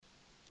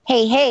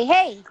Hey, hey,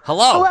 hey.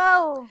 Hello.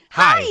 Hello.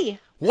 Hi.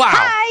 Wow.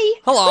 Hi.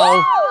 Hello.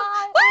 Woo!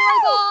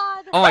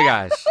 Oh Oh my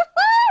gosh.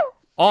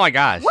 Oh my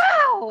gosh.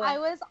 Wow. I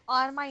was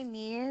on my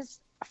knees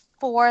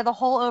for the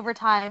whole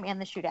overtime and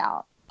the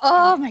shootout.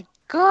 Oh my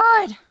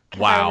God. 'Cause I was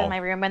Wow. in my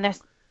room, and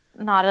there's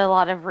not a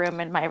lot of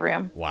room in my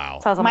room. Wow.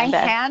 So I was on my My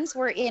bed. hands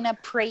were in a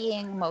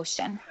praying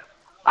motion.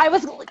 I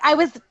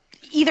was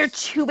either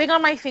chewing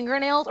on my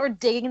fingernails or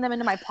digging them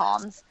into my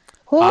palms.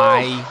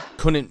 I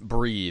couldn't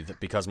breathe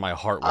because my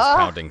heart was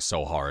pounding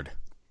so hard.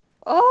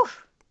 Oh.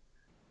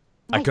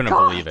 I my couldn't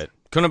God. believe it.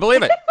 Couldn't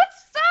believe it.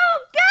 It's so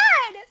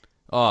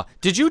good.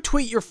 Did you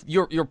tweet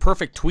your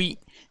perfect tweet?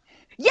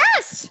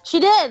 Yes. She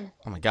did.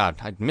 Oh my god,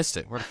 I missed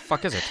it. Where the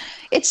fuck is it?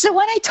 It's the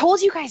one I told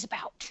you guys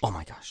about. Oh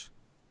my gosh.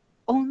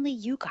 Only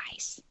you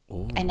guys.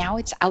 Ooh. And now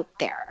it's out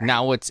there.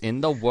 Now it's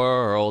in the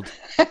world.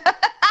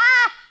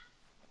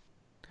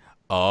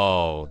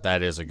 Oh,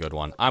 that is a good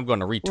one. I'm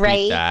going to retweet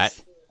Right? that.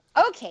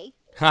 Okay.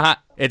 Haha,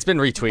 it's been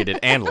retweeted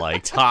and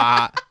liked.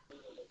 Ha.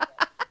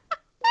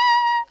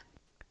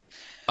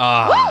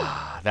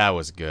 That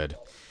was good.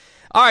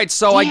 All right,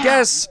 so I Damn.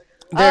 guess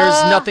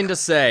there's nothing to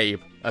say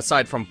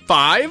aside from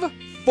 5,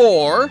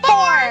 4,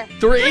 4,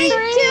 3,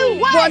 2,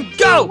 1, 1,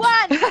 go! 1.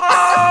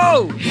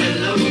 Oh!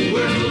 Hello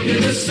world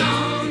is a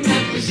song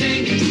that we're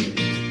singing.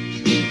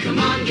 Come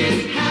on, get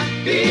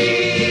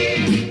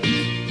happy.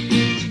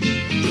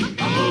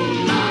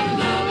 Oh,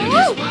 love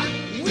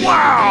is what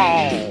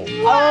Wow!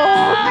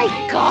 Oh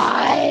my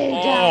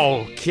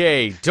God.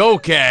 Okay,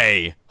 doke.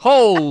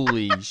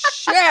 Holy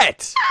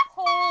shit!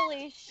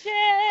 Holy shit.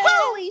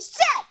 Holy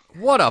shit.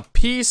 What a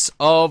piece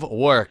of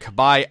work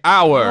by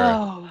our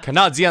Whoa.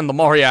 Canadian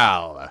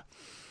Memorial.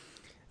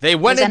 They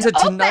went It was into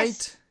an tonight.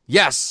 opus.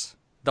 Yes,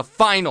 the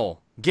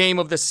final game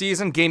of the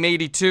season, game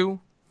 82.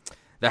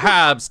 The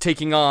Habs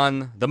taking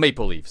on the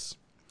Maple Leafs.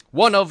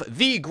 One of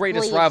the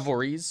greatest Leafs.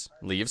 rivalries.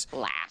 Leaves.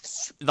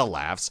 Laughs. The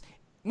Laughs.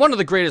 One of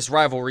the greatest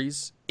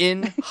rivalries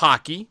in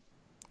hockey.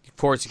 Of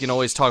course, you can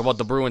always talk about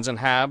the Bruins and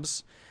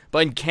Habs.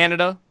 But in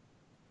Canada,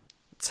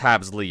 it's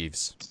Habs,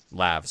 Leaves,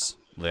 Lavs,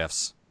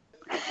 Leafs,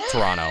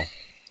 Toronto,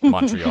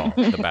 Montreal,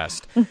 the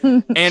best.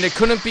 And it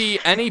couldn't be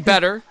any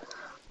better,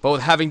 but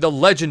with having the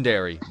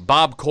legendary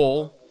Bob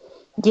Cole,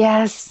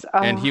 Yes. Oh.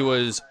 and he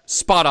was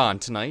spot on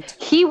tonight.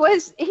 He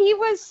was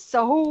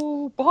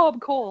so Bob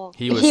Cole.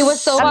 He was, He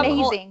was so Bob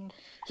Cole. amazing.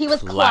 He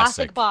was Classic.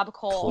 classic Bob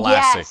Cole.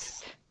 Classic.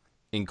 Yes.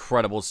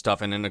 Incredible stuff,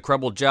 and an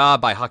incredible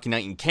job by Hockey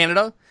Night in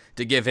Canada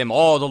to give him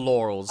all the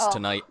laurels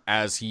tonight,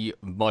 as he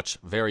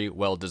very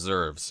well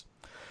deserves.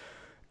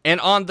 And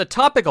on the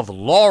topic of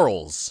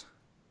laurels,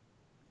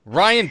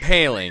 Ryan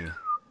Paling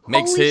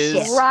makes Holy his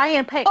shit.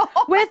 Ryan Payne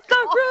with the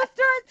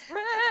Roosters.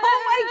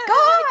 Oh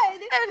my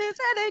God. And his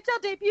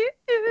NHL debut.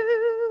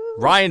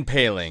 Ryan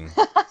Paling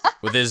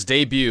with his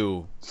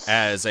debut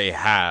as a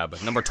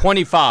Hab, number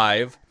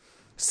 25,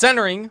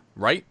 centering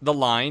the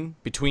line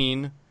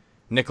between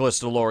Nicolas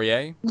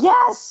Deslauriers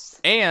Yes.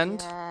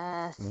 and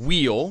Yes.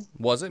 Wheel.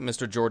 Was it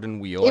Mr. Jordan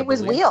Wheel? I It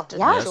was believe? Wheel.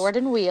 Yeah, Yes.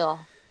 Jordan Wheel.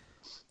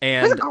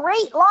 It was a And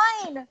great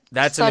line.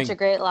 that's Such an a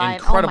great line.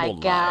 incredible Oh my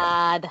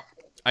God. line.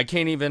 I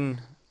can't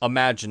even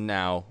imagine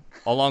now.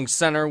 Along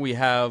center, we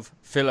have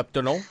Philip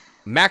Deneau,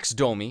 Max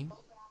Domi,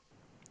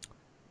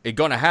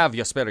 gonna have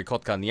Jesperi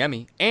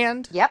Kotkaniemi,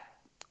 and... Yep.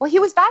 Well, he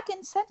was back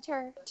in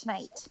center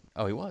tonight.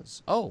 Oh, he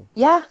was. Oh,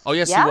 Yeah.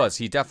 yes, Yeah? he was.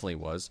 He definitely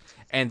was.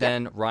 And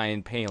then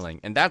Ryan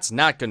Paling. And that's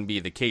not going to be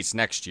the case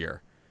next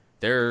year.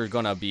 They're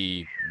going to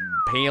be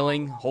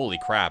Paling. Holy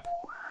crap.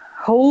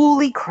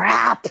 Holy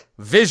crap.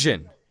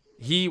 Vision.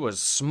 He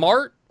was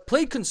smart,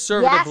 played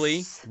conservatively.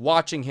 Yes.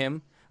 Watching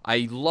him,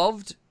 I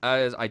loved,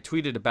 as I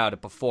tweeted about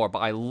it before, but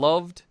I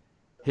loved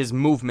his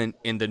movement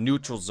in the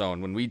neutral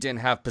zone when we didn't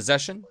have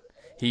possession.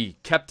 He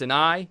kept an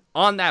eye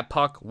on that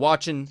puck,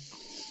 watching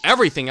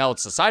everything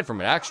else aside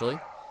from it, actually.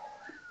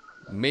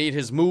 Made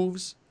his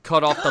moves,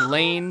 cut off the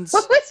lanes.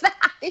 What was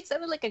that? It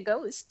sounded like a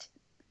ghost.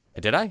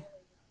 Did I?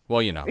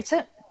 Well, you know.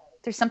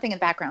 There's something in the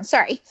background.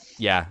 Sorry.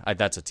 Yeah,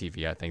 that's a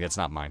TV, I think. That's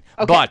not mine.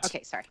 Okay. But,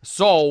 Okay, sorry.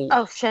 so,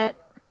 Oh shit.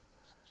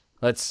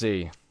 let's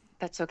see.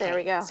 That's okay. There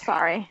we go.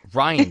 Sorry.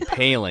 Ryan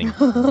Paling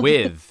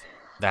with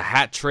the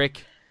hat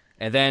trick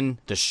and then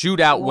the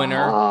shootout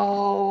winner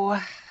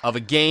Oh. of a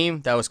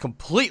game that was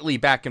completely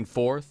back and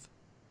forth.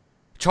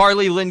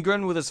 Charlie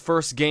Lindgren with his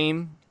first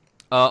game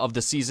of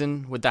the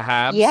season with the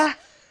Habs. Yeah.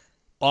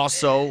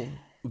 Also,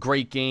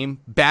 great game.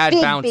 Bad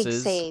Big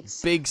bounces.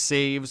 saves. Big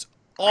saves.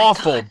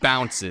 Awful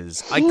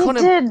bounces. I He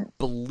couldn't did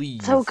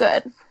believe. So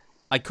good.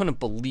 I couldn't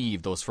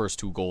believe those first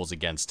 2 goals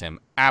against him.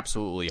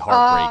 Absolutely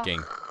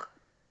heartbreaking.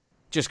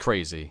 Just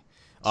crazy.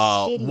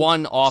 Shitty-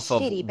 One off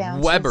of shitty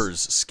bounces.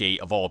 Weber's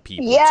skate of all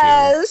people, too.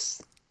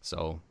 Yes.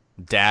 So,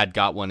 Dad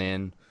got one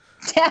in.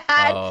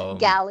 Dad.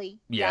 Galley.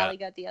 yeah. Galley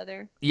got the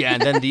other. Yeah,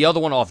 and then the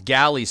other one off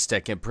Galley's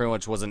stick, and pretty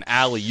much was an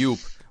alley-oop,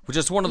 which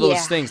is one of those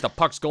Yeah. things, the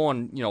puck's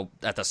going,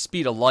 at the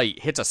speed of light,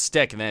 hits a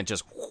stick, and then it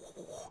just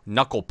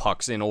knuckle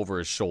pucks in over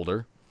his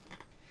shoulder.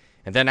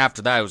 And then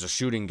after that, it was a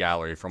shooting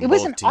gallery from It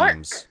was both an arc.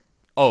 teams.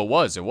 Oh, it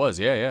was,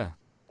 yeah.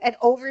 and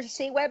over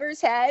Shea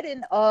Weber's head,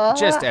 and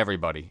Just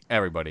everybody.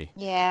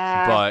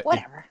 yeah, But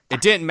whatever.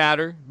 it didn't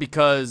matter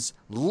because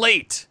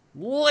late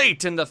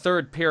in the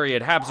third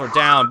period, Habs are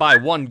down by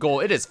 1 goal.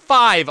 It is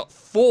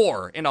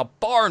 5-4 in a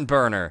barn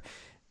burner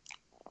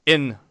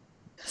in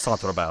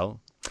Centre Bell.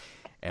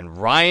 And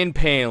Ryan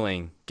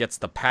Poehling gets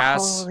the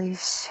pass Holy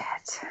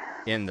shit!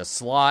 in the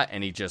slot,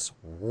 and he just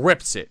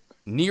rips it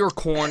near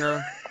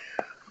corner.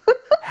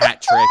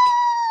 Hat trick.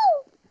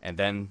 And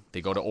then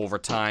they go to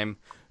overtime.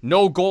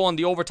 No goal on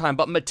the overtime,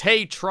 but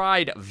Matej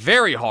tried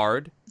very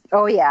hard.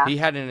 Oh yeah. He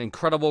had an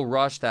incredible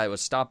rush that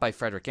was stopped by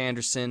Frederick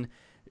Anderson.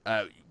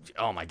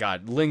 Oh my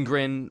God,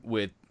 Lindgren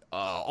with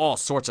all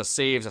sorts of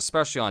saves,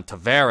 especially on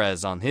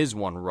Tavares on his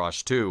one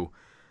rush too.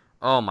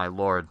 Oh my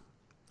Lord.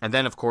 And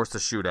then, of course, the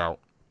shootout.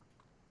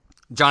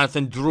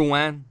 Jonathan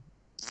Drouin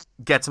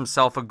gets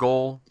himself a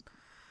goal.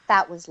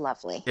 That was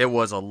lovely. It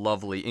was a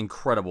lovely,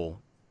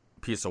 incredible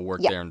piece of work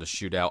Yep. there in the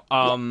shootout.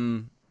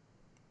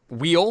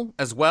 Wheel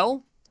as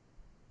well?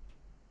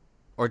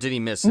 Or did he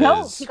miss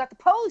No, his? he got the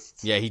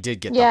post. Yeah, he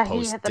did get Yeah, the he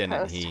post, hit the didn't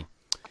post. he?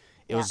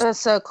 It was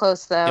so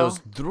close though. It was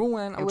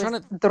Drouin. I'm It was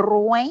trying to...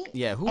 Drouin.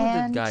 Yeah, who were the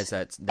and- guys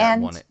that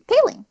and won it?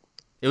 Poehling.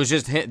 It was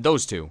just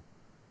those two.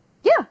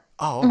 Yeah,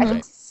 Oh, I okay.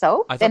 think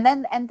so. I thought- and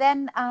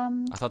then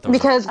I thought there was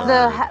because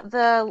a third.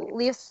 the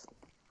Leafs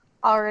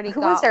already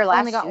who got, was their last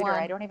only got shooter? one.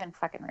 I don't even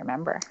fucking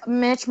remember.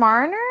 Mitch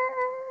Marner?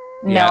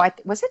 Yeah. No,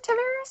 was it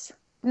Tavares?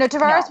 No,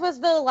 Tavares No. was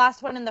the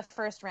last one in the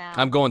first round.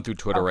 I'm going through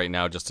Twitter right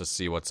now just to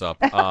see what's up.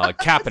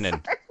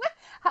 Kapanen.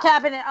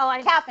 Kapanen. Oh,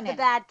 I Kapanen. the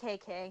bad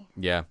KK.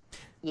 Yeah.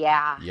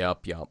 Yeah.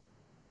 Yup.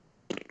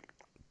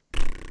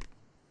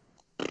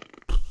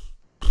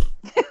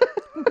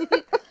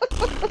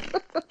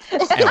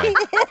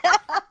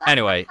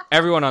 Anyway,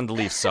 everyone on the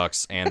Leafs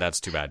sucks, and that's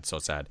too bad. So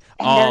sad.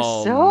 And they're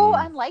so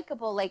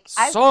unlikable. Like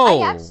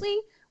so- I actually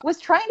was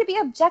trying to be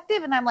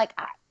objective, and I'm like,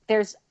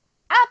 there's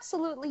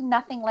absolutely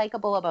nothing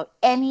likable about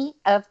any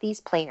of these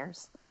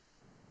players.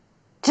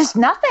 Just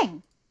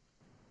nothing.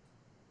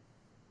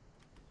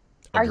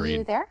 Are you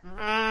Agreed. there?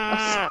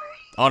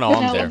 Oh no,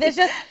 I'm there.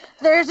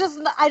 There's just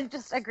I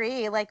just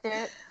agree. Like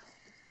they're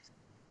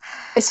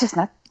It's just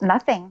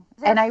nothing.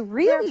 And I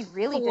really, they're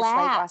really dislike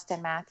flat.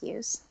 Austin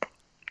Matthews.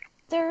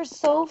 they're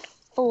so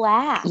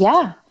flat.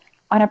 Yeah.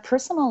 On a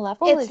personal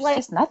level, It's it's like-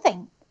 just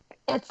nothing.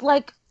 It's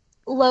like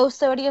low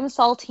sodium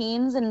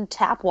saltines and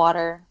tap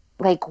water.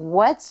 Like,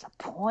 what's the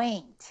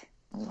point?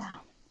 Yeah.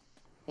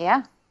 Yeah.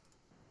 And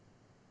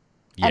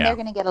Yeah. they're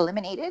going to get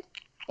eliminated.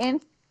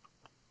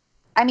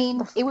 I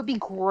mean, it would be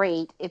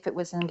great if it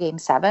was in game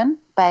 7,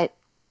 but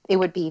it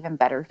would be even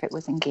better if it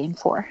was in game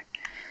 4.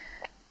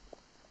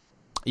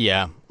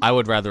 Yeah. I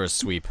would rather a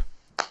sweep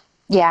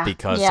Yeah.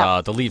 because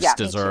Yeah. the Leafs Yeah, me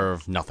too.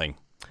 deserve nothing.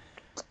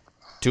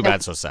 Too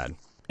bad, so sad.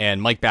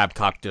 And Mike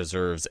Babcock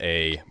deserves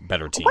a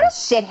better team. What a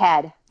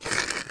shithead.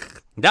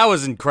 That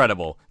was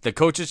incredible. The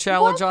coach's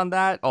challenge on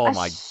that? Oh a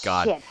my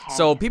God. shithead.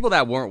 So people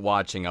that weren't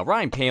watching,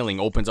 Ryan Poehling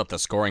opens up the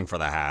scoring for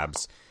the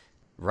Habs.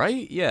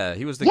 Right? Yeah,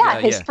 he was the Yeah,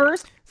 guy. his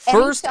first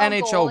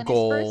NHL in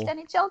goal. his first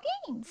NHL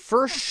game.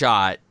 First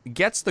shot,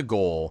 gets the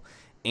goal,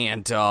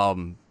 and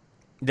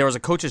there was a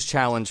coach's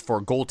challenge for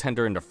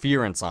goaltender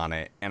interference on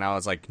it, and I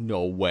was like,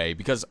 no way,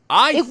 because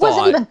It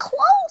wasn't even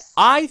close.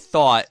 I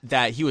thought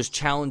that he was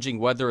challenging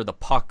whether the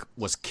puck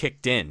was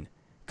kicked in,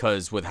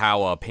 because with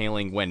how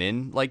Poehling went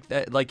in like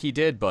that, like he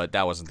did, but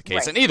that wasn't the case.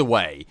 Right. And either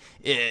way,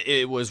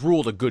 it was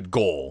ruled a good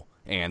goal,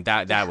 and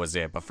that was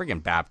it. But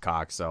friggin'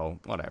 Babcock, so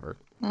whatever.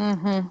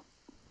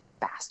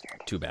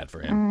 Bastard. Too bad for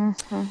him.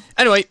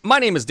 Anyway, my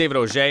name is David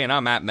Auger, and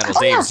I'm at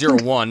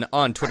MetalDave01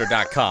 on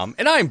Twitter.com,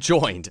 and I'm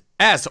joined,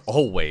 as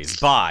always,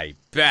 by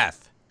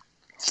Beth.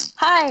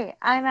 Hi,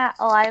 I'm at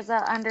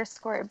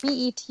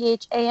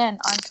Eliza_BETHAN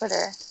on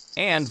Twitter.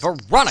 And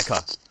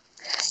Veronica.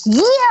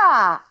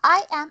 Yeah,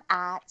 I am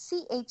at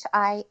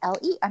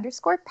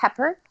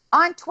CHILE_Pepper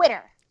on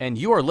Twitter. And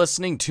you are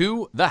listening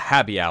to The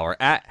Happy Hour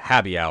at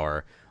Happy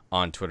Hour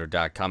on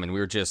Twitter.com. And we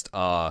were just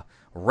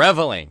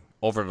reveling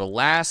over the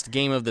last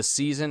game of the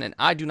season. And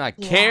I do not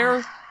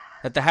care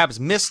that the Habs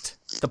missed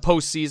the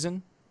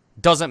postseason.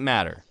 Doesn't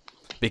matter.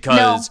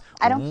 Because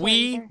I don't care we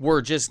either.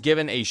 were just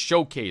given a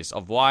showcase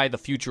of why the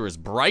future is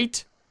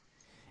bright.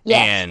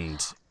 Yes.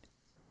 And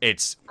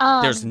it's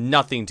there's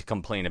nothing to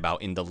complain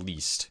about in the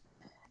least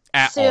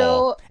at So,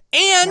 all.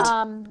 And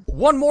Um,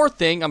 one more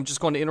thing, I'm just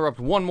going to interrupt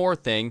one more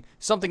thing.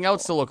 Something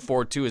else to look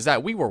forward to is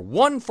that we were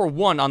 1 for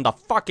 1 on the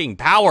fucking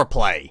power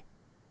play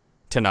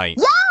tonight.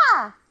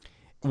 Yeah.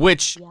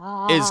 Which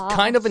is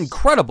kind of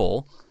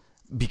incredible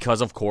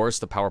because, of course,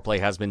 the power play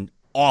has been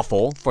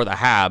awful for the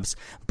Habs.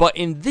 But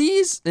in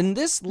this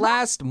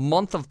last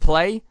month of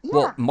play,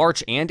 well,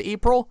 March and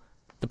April,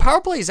 the power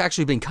play has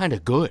actually been kind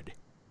of good.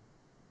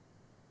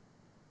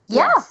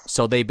 Yeah.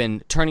 So they've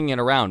been turning it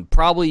around,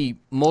 probably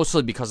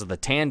mostly because of the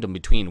tandem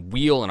between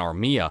Wheel and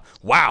Armia.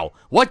 Wow,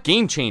 what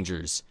game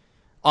changers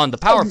on the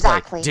power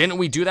Exactly. play. Didn't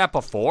we do that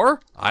before?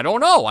 I don't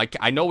know.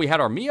 I know we had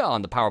Armia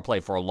on the power play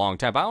for a long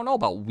time, but I don't know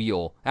about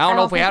Wheel. I don't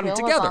know if we had them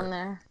think Will was on together.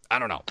 there. I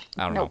don't know.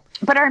 I don't know.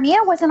 But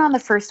Armia wasn't on the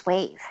first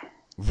wave.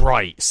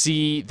 Right.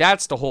 See,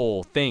 that's the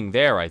whole thing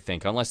there, I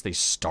think. Unless they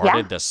started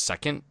Yeah. the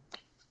second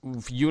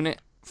unit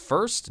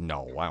first?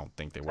 No, I don't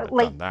think they would have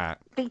Like- done that.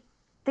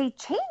 They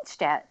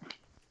changed it.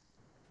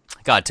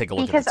 Gotta take a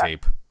look at Because, the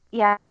tape.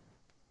 Yeah,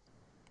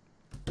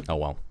 Oh,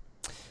 well.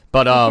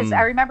 But, because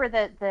I remember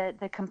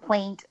the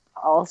complaint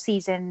all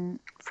season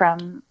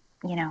from,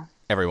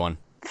 everyone.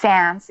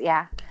 fans,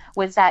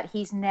 was that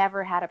he's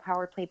never had a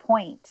power play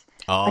point.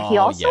 Oh, But he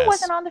also yes.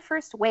 wasn't on the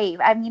first wave.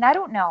 I mean, I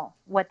don't know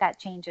what that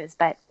changes,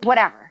 but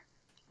whatever.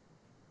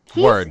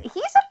 Word.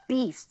 He's a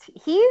beast.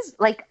 He's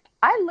like,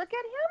 I look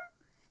at him.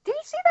 Did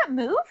you see that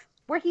move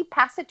where he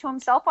passed it to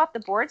himself off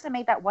the boards and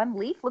made that one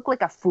Leaf look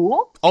like a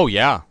fool? Oh,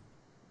 yeah.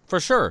 For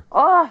sure.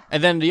 Oh,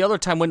 And then the other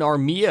time when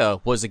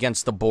Armia was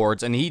against the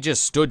boards and he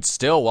just stood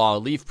still while a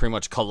Leaf pretty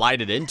much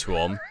collided into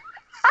him.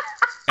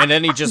 And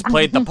then he just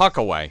played the puck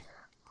away.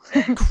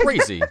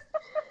 Crazy.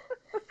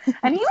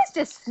 and he was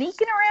just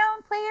sneaking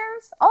around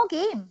players all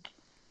game.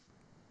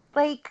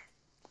 Like,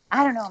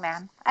 I don't know,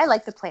 man. I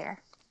like the player.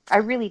 I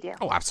really do.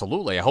 Oh,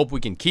 absolutely. I hope we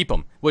can keep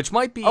him, which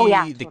might be Oh,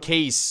 yeah, the totally.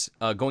 case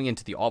going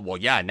into the well.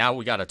 Yeah, now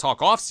we got to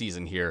talk off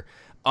season here.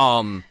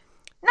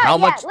 Not how yet.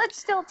 much- Let's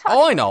still talk.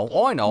 Oh, I know.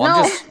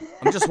 No.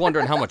 I'm just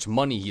wondering how much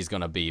money he's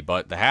gonna be.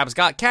 But the Habs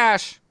got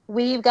cash.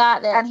 We've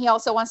got it. And he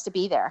also wants to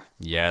be there.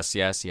 Yes,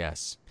 yes,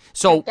 yes.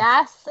 So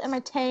Gas in my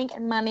tank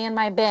and money in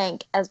my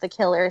bank, as the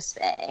killers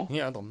say.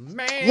 yeah, the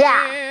man.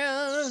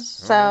 Yeah.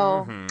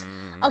 So,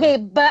 Mhm. okay,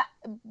 but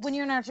when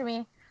you're after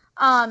me,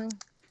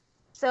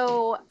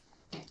 so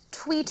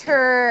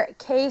Twitter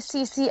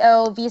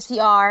KCCO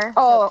VCR.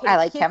 Oh, so I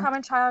like Keith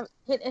him. Child,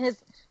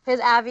 his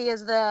Avi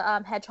is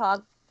the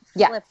hedgehog.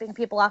 Yeah. Flipping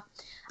people off.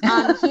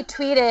 He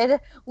tweeted,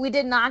 "We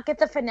did not get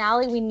the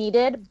finale we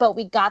needed, but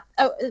we got.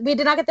 We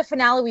did not get the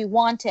finale we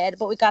wanted,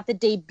 but we got the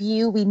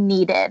debut we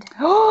needed."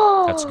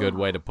 That's a good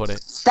way to put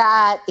it.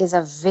 That is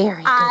a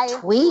very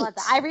good tweet. love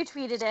that. I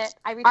retweeted it.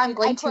 I'm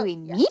going I to put-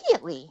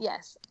 immediately.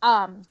 Yes.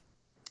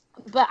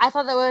 But I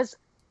thought that was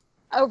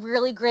a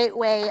really great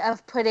way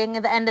of putting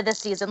the end of the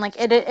season. Like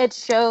it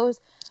shows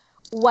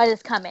what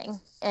is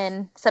coming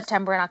in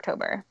September and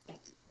October.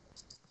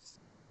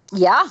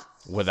 Yeah.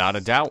 Without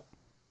a doubt.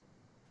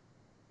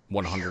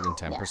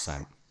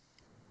 110%.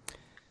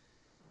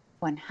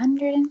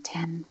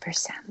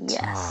 110%.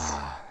 Yes.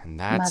 And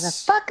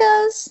that's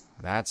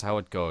Motherfuckers. how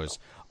it goes.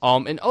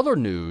 In other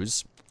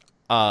news,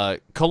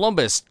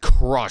 Columbus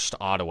crushed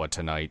Ottawa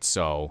tonight,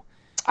 so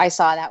I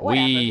saw that.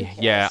 Whatever. Who cares?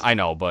 yeah, I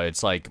know, but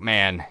it's like,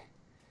 man,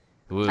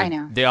 I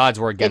know. the odds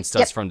were against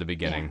Yep. us from the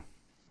beginning.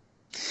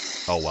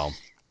 Oh well.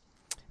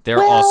 They're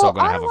Well, also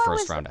going to have a Ottawa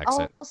first was round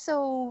exit.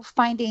 Also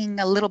finding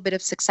a little bit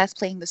of success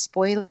playing the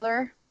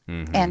spoiler,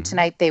 Mhm. and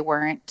tonight they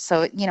weren't.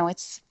 So,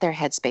 it's their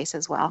headspace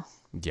as well.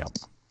 Yep.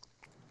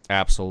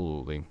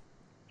 Absolutely.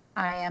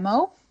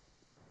 IMO.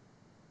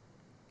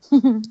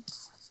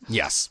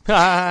 Yes.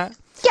 Yeah.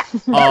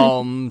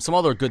 Some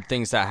other good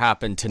things that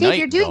happened tonight. Dave,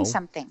 you're doing though.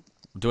 something.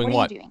 Doing What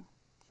what? are you doing?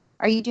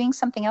 Are you doing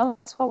something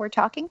else while we're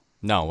talking?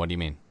 No, what do you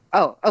mean?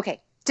 Oh,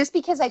 okay. Just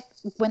because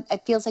when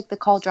it feels like the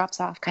call drops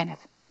off, kind of.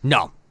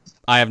 No,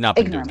 I have not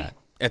been Ignore doing me.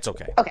 that. It's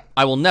okay. Okay.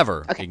 I will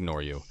never Okay.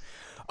 ignore you.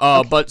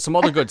 But some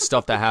other good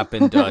stuff that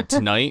happened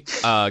tonight.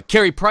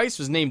 Carey Price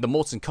was named the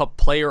Molson Cup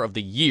Player of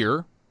the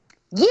Year.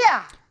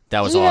 Yeah.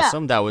 That was Yeah.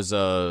 awesome. That was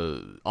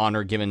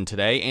honor given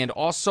today. And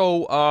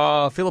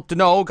also, Philip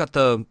Deneau got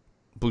the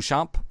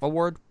Beauchamp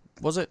Award,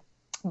 was it?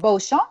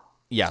 Beauchamp,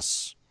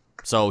 Yes.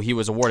 So he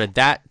was awarded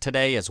that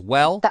today as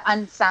well. the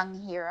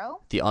unsung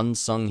hero. The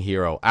unsung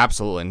hero.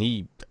 Absolutely. And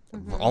he,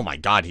 oh my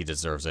God, he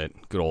deserves it.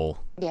 Good old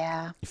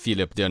Yeah.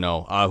 Philippe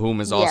Deneau,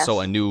 whom is Yes. also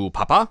a new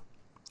papa.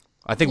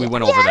 I think we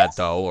went over that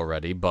though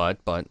already, but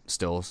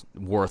still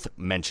worth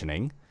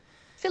mentioning.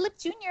 Philip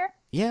Jr.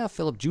 Yeah,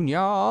 Philip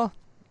Jr.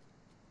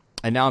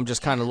 And now I'm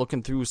just kind of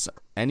looking through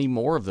any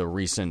more of the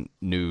recent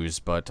news,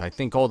 but I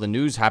think all the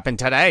news happened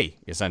today,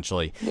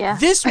 essentially. Yeah.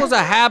 This was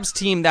a Habs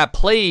team that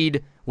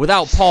played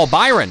without Paul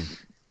Byron,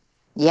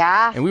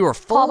 Yeah. and we were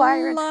Paul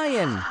Byron.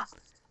 flying.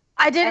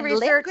 I did And research.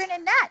 Lindgren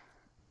and net.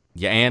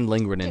 Yeah, and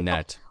Lindgren in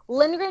net.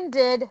 Lindgren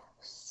did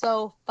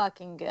so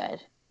fucking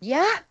good.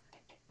 Yeah.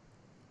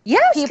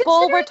 Yes.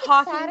 People were considering it's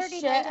talking Saturday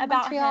shit night in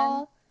about Montreal.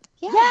 him.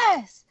 Yeah.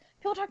 Yes.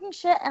 People talking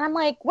shit, and I'm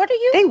like, what are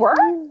you? They were?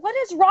 What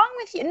is wrong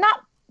with you?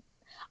 Not.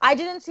 I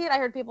didn't see it. I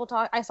heard people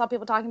talk. I saw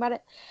people talking about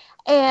it,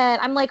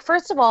 and I'm like,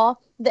 first of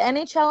all, the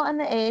NHL and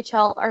the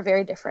AHL are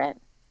very different.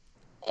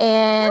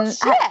 And Oh,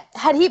 shit.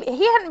 had he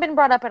hadn't been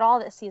brought up at all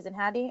this season,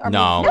 had he? Or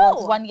No. maybe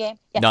once, one game.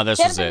 Yeah. No, this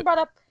he was hadn't been it. brought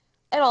up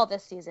at all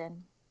this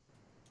season.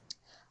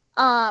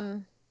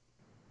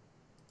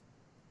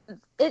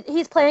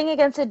 He's playing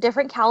against a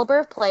different caliber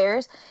of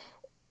players.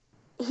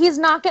 He's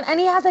not gonna, and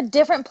he has a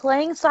different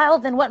playing style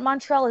than what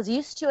Montreal is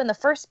used to in the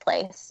first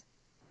place.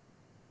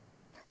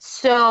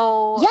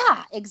 So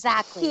Yeah,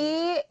 exactly.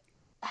 he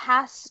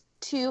has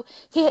to.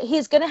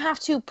 He's gonna have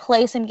to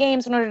play some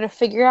games in order to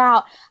figure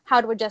out how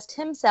to adjust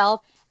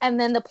himself, and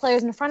then the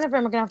players in front of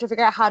him are gonna have to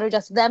figure out how to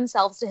adjust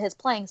themselves to his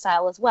playing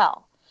style as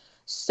well.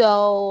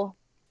 So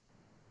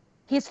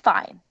he's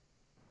fine.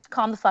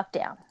 Calm the fuck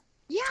down.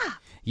 Yeah.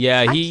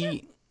 Yeah,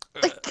 he.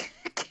 Like,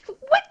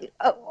 what?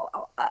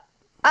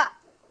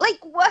 Like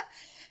what?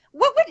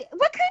 What kind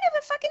of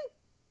a fucking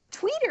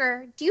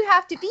tweeter do you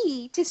have to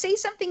be to say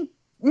something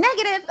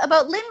negative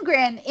about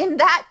Lindgren in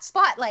that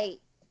spotlight?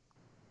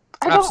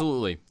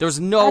 Absolutely.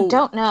 I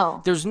don't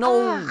know. There's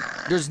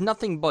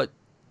nothing but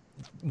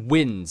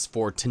wins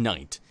for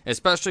tonight,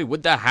 especially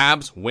with the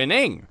Habs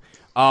winning.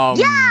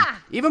 Yeah.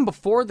 Even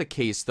before the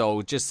case,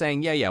 though, just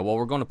saying, well,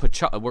 we're going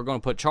to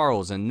put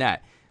Charles in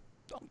net.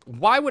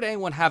 Why would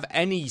anyone have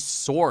any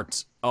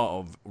sort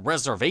of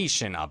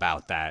reservation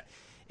about that?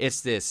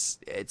 It's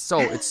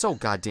so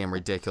goddamn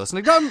ridiculous.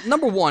 And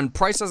number one,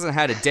 Price hasn't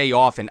had a day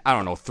off in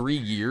 3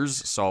 years.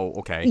 So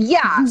okay,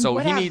 Yeah. So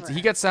whatever.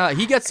 he gets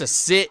to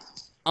sit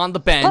on the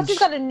bench. Plus, he's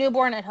got a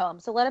newborn at home,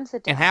 so let him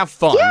sit down. And have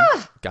fun.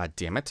 Yeah. God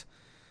damn it.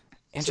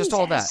 And just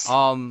all that.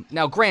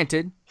 Now,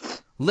 granted,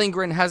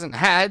 Lindgren hasn't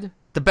had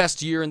the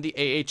best year in the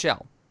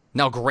AHL.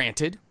 Now,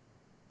 granted,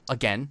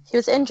 again, He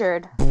was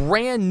injured.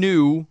 brand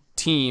new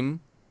team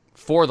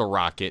for the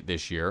Rocket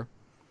this year.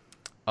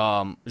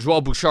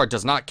 Joel Bouchard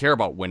does not care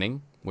about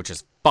winning, which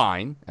is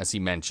fine, as he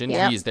mentioned.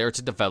 Yep. He is there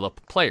to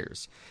develop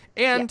players.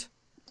 And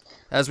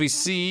as we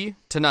see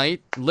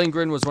tonight,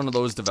 Lindgren was one of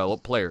those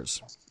developed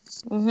players.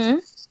 Mm-hmm.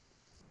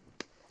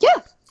 Yeah.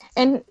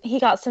 And he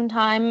got some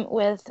time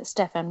with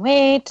Stefan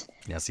Waite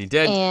Yes, he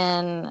did.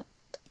 and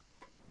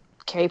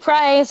Carey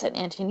Price and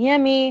Anton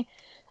Yemi.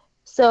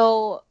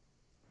 So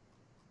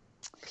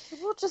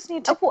people just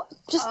need to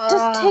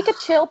just take a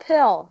chill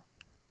pill.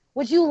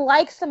 Would you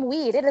like some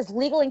weed? It is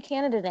legal in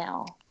Canada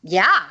now.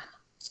 Yeah.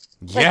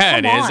 Yeah,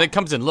 it come is. on. It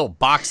comes in little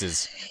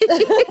boxes.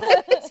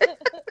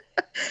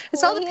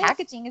 It's all the Please.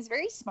 packaging is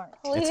very smart.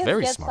 Please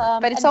very get smart.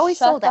 some But it's and always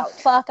shut sold the out.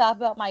 fuck up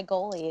about my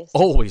goalies.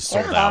 Always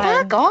sold They're out.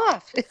 fine. Fuck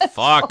off.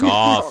 Fuck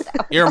off.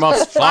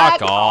 Earmuffs,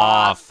 fuck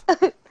off.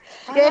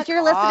 If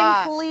you're listening,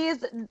 off.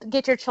 please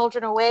get your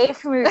children away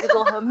from your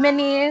Google Home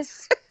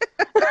Minis.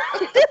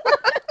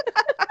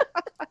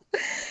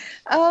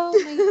 Oh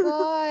my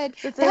god.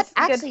 This That is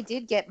good. actually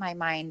did get my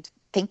mind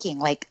thinking,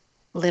 like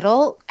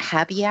little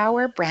happy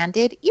hour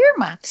branded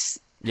earmuffs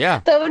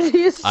Yeah. That would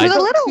be so for the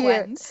little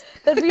cute. ones.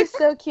 That'd be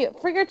so cute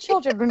for your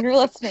children when you're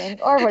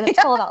listening or when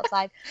it's cold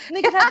outside. And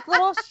they could have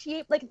little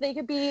sheep, like they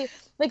could be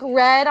like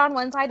red on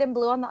one side and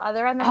blue on the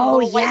other, and then a Oh,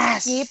 little white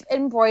yes. sheep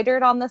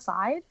embroidered on the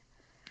side.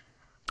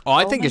 Oh,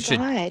 I Oh think my it should.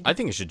 God. I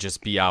think it should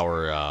just be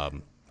our I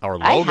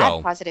logo.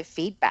 had positive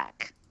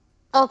feedback.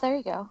 Oh, there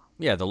you go.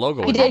 Yeah, the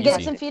logo. You would did be get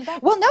easy. some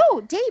feedback. Well,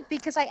 no, Dave,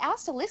 because I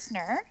asked a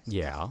listener.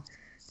 Yeah.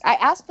 I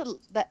asked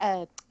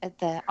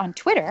the on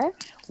Twitter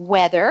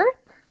whether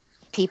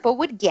people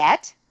would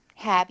get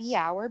happy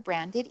hour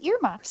branded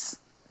earmuffs,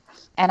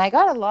 and I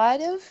got a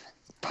lot of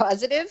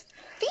positive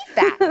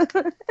feedback.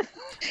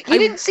 You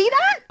didn't see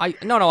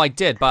that? No, I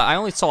did, but I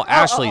only saw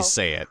Ashley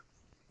say it,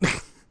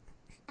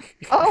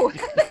 Oh,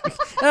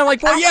 and I'm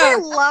like, well,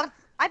 yeah.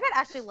 I bet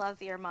Ashley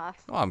loves earmuffs.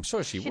 Oh, I'm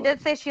sure she She would.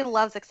 did say she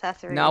loves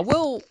accessories. Now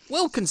we'll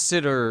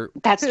consider.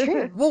 that's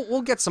true.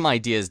 We'll get some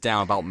ideas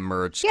down about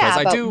merch Yeah,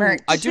 I about do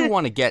merch. I do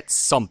want to get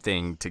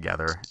something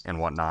together and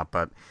whatnot,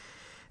 but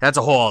that's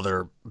a whole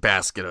other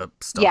basket of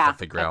stuff Yeah, to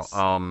figure out.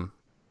 that's-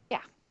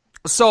 yeah.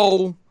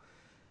 So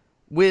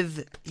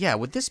with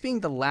this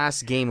being the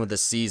last game of the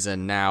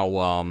season now,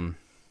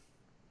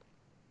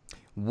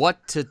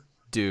 what to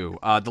do?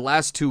 The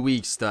last 2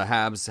 weeks, the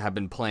Habs have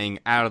been playing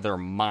out of their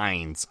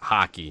minds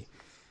hockey.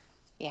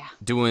 Yeah.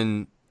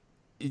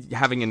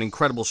 Having an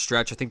incredible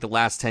stretch. I think the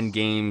last 10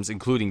 games,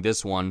 including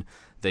this one,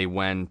 they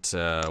went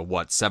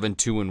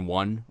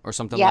 7-2-1 or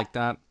something Yeah. like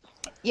that.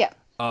 Yeah.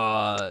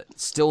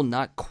 Still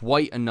not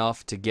quite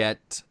enough to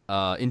get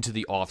into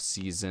the off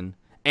season,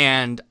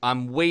 and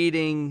I'm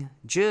waiting,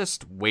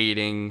 just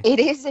waiting. It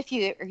is if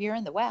you're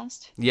in the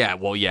West. Yeah,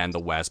 well, yeah, in the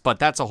West, but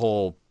that's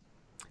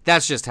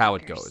just how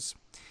it goes.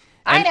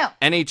 I know.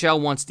 NHL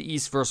wants the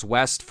East versus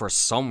West for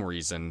some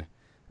reason,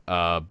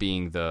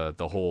 being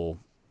the whole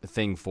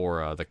thing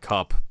for the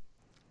Cup.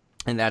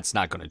 And that's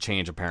not going to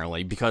change,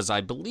 apparently, because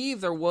I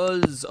believe there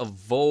was a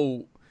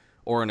vote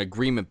or an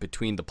agreement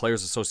between the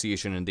Players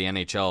Association and the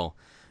NHL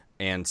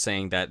and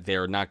saying that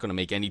they're not going to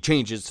make any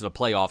changes to the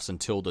playoffs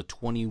until the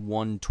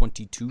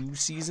 21-22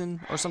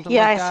 season or something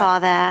yeah, like that. I saw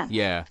that.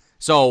 Yeah.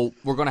 So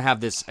we're going to have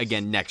this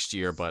again next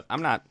year, but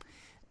I'm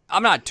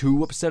not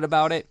too upset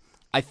about it.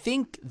 I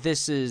think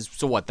this is,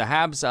 so what, the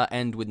Habs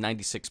end with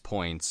 96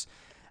 points,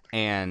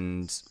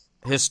 and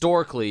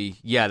historically,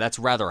 yeah, that's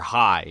rather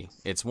high.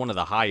 It's one of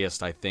the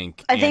highest, I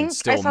think, I and think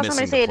still I saw missing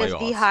somebody say it the is the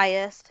playoffs.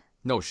 highest.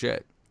 No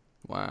shit.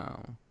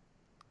 Wow.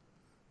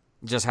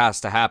 It just has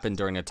to happen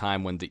during a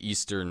time when the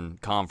Eastern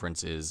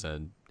Conference is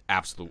an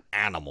absolute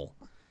animal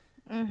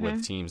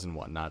with teams and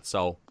whatnot.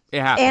 So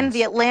it happens. And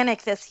the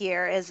Atlantic this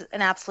year is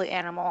an absolute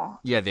animal,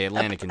 yeah, the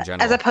Atlantic in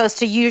general. as opposed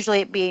to usually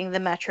it being the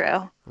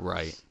Metro.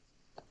 Right.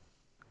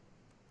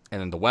 And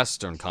then the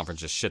Western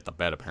Conference just shit the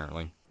bed,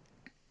 apparently.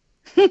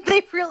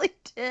 They really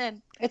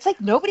did. It's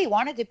like nobody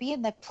wanted to be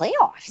in the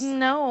playoffs.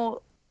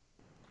 No.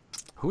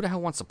 Who the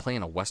hell wants to play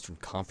in a Western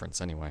Conference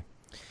anyway?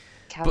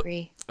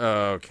 Calgary.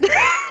 Okay.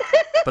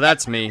 But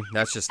that's me.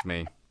 That's just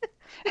me.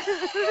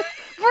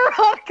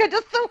 Veronica,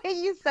 just the way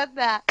you said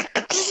that.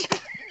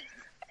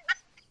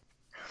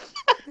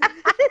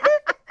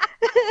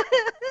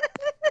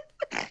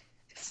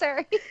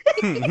 Sorry.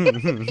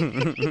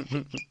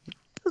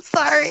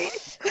 Sorry.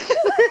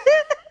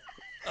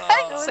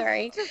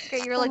 Sorry. Just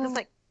good. You were like, just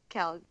like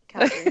Calgary.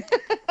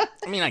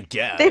 I mean, I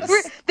guess.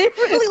 They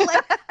really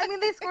like. I mean,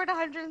 they scored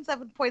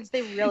 107 points.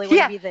 They really want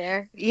to be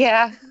there.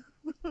 Yeah.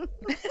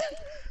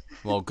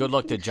 Well, good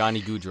luck to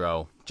Johnny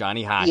Goudreau,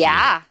 Johnny Hockey.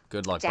 Yeah.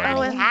 Good luck, Johnny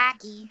buddy.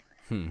 Hockey.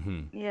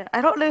 Yeah,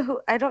 I don't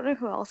know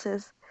who else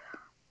is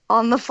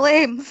on the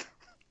Flames.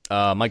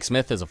 Mike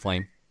Smith is a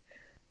Flame.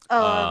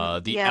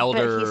 The yeah,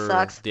 elder, but he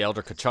sucks. the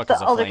elder Kachuk The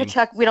is a elder Flame.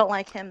 Kachuk, we don't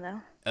like him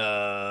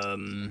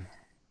though.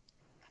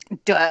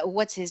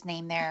 What's his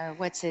name there?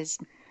 What's his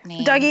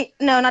name? Dougie,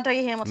 no, not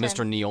Dougie Hamilton.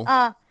 Mr. Neal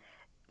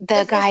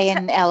The guy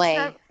in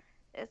L.A.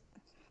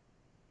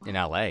 in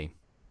L.A.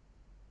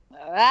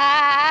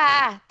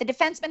 The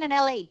defenseman in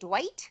L.A.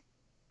 Dwight?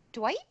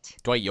 Dwight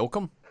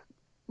Yoakam.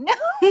 No.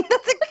 That's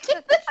what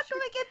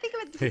I can't think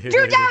of it.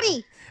 Drew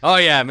Doughty. Oh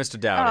yeah, Mr.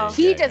 Dowdy. Oh.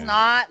 He Yeah, does yeah.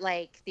 not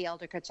like the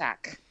elder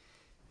Kachuk.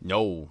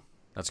 No,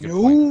 that's a good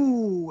point.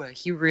 No,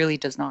 he really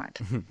does not.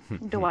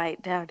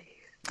 Dwight Dowdy.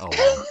 Oh,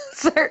 wow.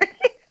 Sorry,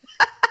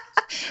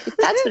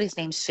 That's what his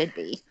name should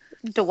be.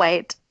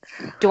 Dwight.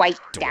 Dwight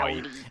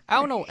Dwight. Doughty. I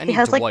don't know any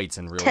has, like, Dwights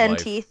in real 10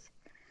 life. teeth.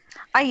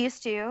 I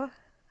used to.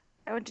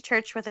 I went to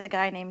church with a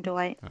guy named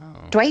Dwight. Oh.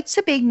 Dwight's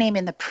a big name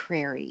in the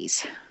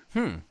prairies.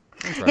 Interesting.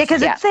 Yeah,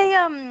 because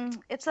Yeah.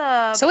 it's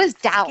a So is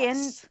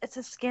Dallas. it's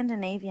a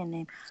Scandinavian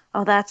name.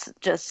 Oh, that's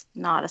just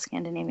not a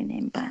Scandinavian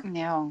name, but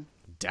No.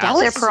 Dallas.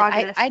 Dallas. Their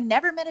prerogative. I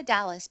never met a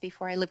Dallas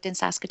before I lived in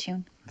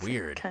Saskatoon.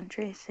 Weird.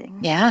 country thing.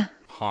 Yeah.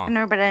 Huh. I've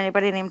never met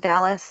anybody named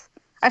Dallas.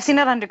 I've seen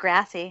it on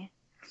Degrassi.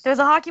 There was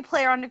a hockey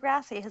player on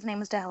Degrassi. His name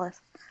was Dallas.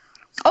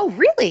 Oh,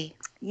 really?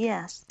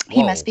 Yes.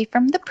 He Whoa. must be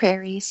from the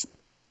prairies.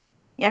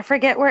 Yeah, I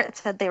forget where it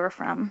said they were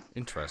from,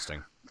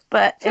 Interesting.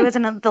 but it was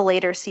in the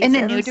later In seasons.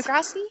 the new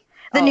Degrassi?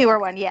 The Oh, newer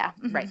one, yeah.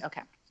 Mhm. Right,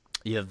 okay.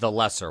 Yeah, the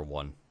lesser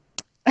one.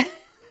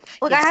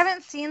 Look, Yes. I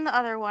haven't seen the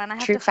other one. I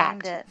have True to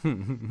find fact. it.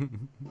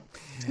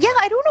 Yeah,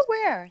 I don't know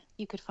where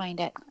you could find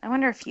it. I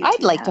wonder if you.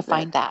 I'd like to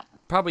find that.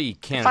 Probably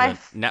Canada,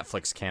 I've-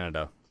 Netflix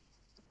Canada,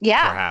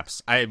 Yeah.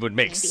 perhaps. It would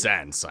make Maybe.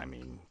 sense. I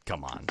mean,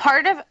 come on.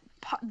 Part of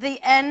the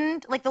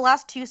end, like the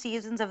last 2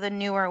 seasons of the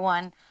newer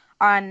one,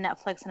 are on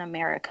Netflix in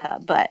America,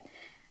 but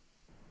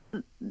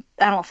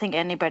I don't think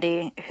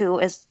anybody who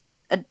is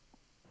an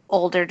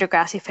older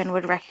Degrassi fan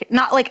would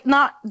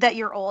not that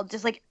you're old,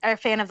 just like a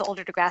fan of the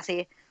older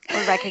Degrassi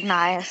would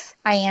recognize.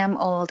 I am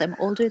old. I'm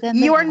older than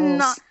the You are hills.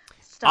 not.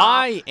 Stop.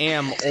 I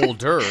am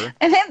older.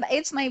 And then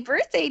it's my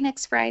birthday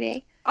next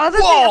Friday. I was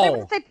going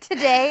Whoa! to say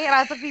today, and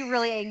I was going to be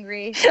really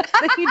angry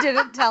that you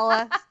didn't tell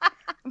us.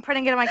 I'm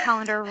putting it on my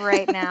calendar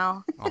right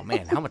now. Oh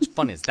man, how much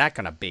fun is that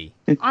gonna be?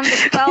 On the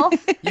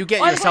 12th, You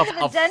get Oh, I'm yourself going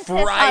to the a dentist on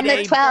On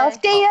Friday. the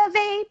 12th day of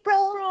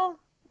April.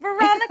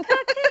 Veronica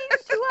came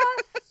to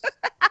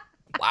us.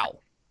 Wow.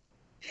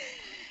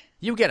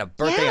 You get a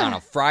birthday Yeah. on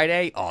a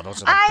Friday? Oh,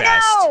 those are the I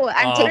best. know.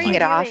 I'm Oh, taking my-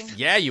 it off. doing?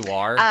 Yeah, you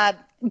are.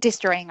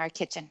 Destroying our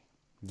kitchen.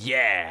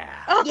 Yeah.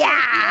 Oh,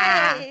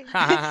 Yeah. yay.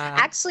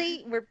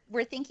 Actually,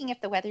 we're thinking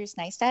if the weather's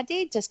nice that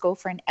day, just go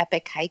for an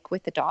epic hike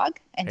with the dog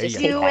and There just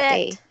you take go. that Do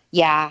day. it.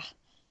 Yeah,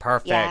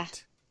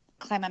 Perfect.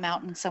 climb a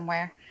mountain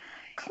somewhere.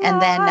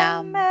 And then,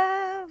 Climb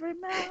every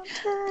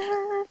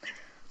mountain.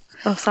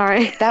 Oh,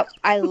 sorry. That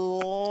I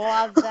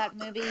love that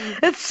movie.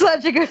 It's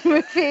such a good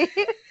movie.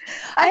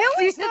 I've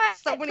always seen it thought,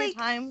 so many like,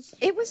 times.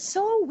 It was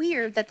so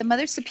weird that the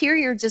Mother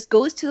Superior just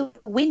goes to the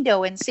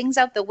window and sings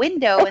out the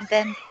window, and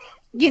then,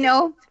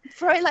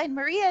 Fräulein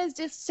Maria is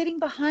just sitting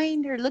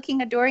behind her,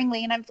 looking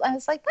adoringly, and I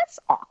was like, that's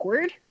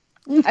awkward.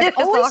 I've It's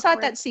always thought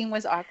awkward. that scene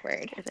was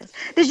awkward. It is.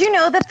 Did you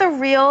know that the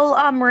real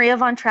Maria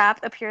von Trapp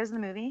appears in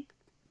the movie?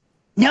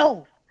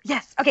 No.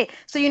 Yes. Okay.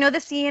 So you know the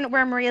scene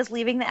where Maria's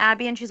leaving the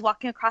Abbey and she's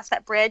walking across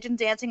that bridge and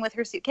dancing with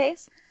her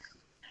suitcase?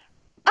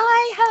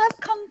 I have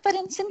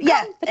confidence in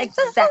Yeah, confidence.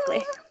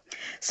 exactly.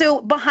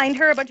 So behind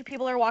her, a bunch of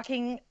people are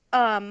walking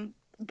by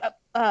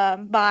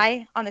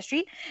on the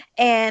street,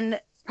 and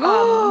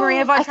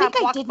Maria I von think Trapp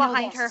I walks did know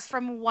behind her this.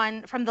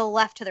 from the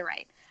left to the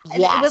right. And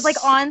Yes. it was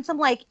like on some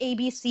like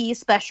ABC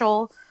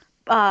special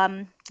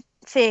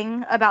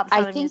thing about the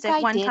Sound I of think Music I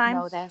one did time.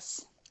 know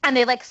this. And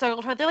they like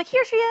circled her. They're like,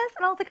 here she is.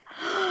 And I was like,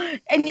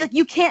 and like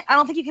you can't. I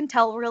don't think you can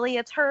tell really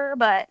it's her,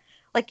 but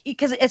like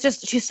because it's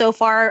just she's so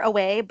far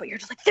away. But you're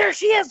just like, there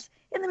she is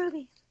in the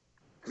movie.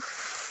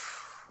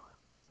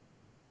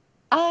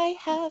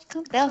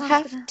 They'll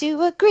have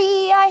to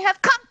agree. I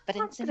have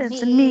confidence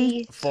in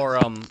me. For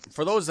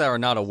those that are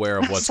not aware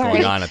of what's Sorry.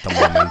 going on at the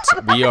moment,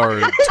 we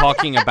are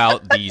talking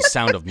about the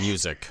Sound of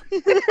Music.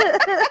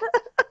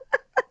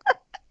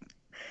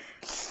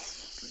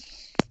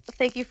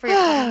 Thank you for your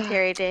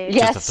commentary, Dave.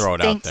 Yeah. Just to throw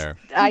it thanks. out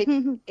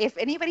there. If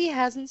anybody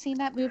hasn't seen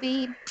that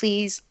movie,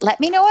 please let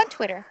me know on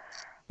Twitter.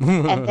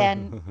 and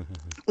then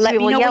let We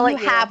me will know yell when at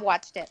you you. have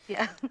watched it,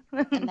 Yeah.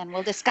 and then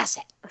we'll discuss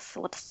it.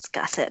 So we'll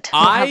discuss it.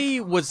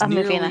 I was a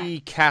movie nearly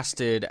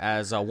casted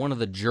as one of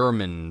the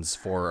Germans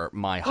for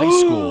my high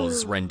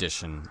school's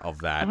rendition of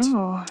that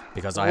Oh.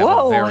 because I have a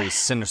Whoa. very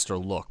sinister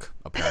look,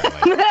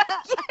 apparently.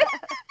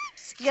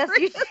 Yes,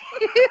 you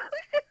do.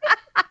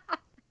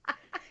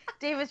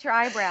 Dave, it's your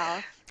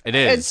eyebrows. It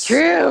is. It's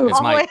true.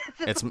 It's my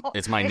Always.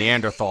 it's my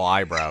Neanderthal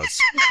eyebrows.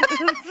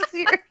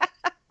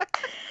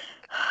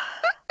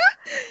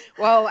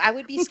 Whoa, I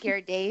would be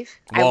scared, Dave.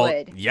 Well, I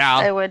would. yeah.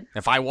 I would.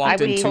 If I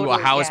walked would into a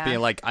totally, house yeah. being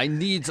like, I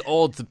need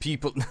all the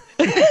people.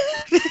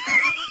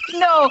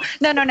 No.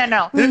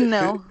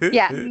 No.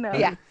 Yeah, No.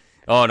 yeah.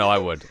 Oh no, I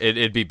would.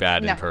 It'd be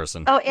bad No. in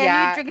person. Oh, and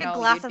Yeah, you drink a no,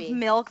 glass you'd of be.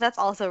 milk. That's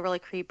also really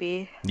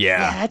creepy. Yeah,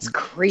 Yeah. that's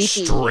creepy.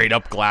 Straight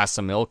up glass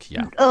of milk.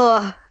 Yeah.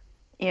 Ugh.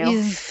 Ew.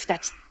 Oof,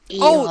 that's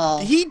evil. Oh,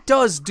 he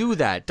does do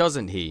that,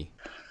 doesn't he?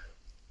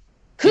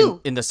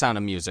 Who? In The Sound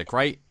of Music,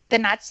 right? The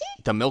Nazi?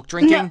 The milk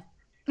drinking.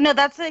 No,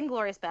 that's the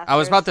Inglourious Basterds. I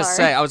was about to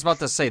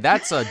sorry. say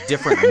that's a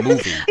different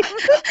movie.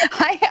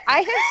 I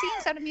have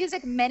seen Sound of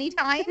Music many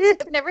times.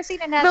 I've never seen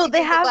a Nazi No, they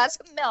drink a have- glass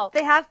of milk.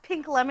 They have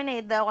pink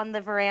lemonade though on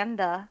the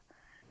veranda,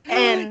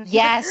 and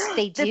Yes,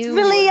 they do. it's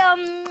really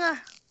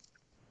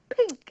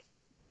pink.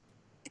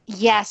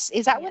 Yes,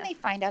 is that when Yeah. they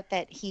find out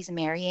that he's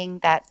marrying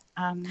that?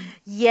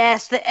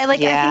 Yes, I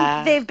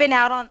Yeah. think they've been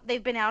out on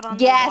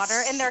Yes. the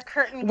water and their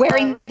curtain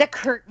Wearing clothes. the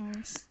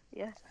curtains.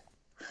 Yes.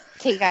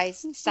 Okay,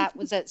 guys, that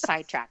was a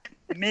sidetrack.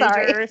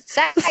 Sorry. Major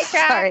sidetrack.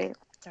 Sorry.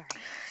 Sorry.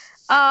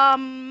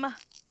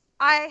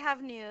 I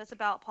have news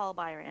about Paul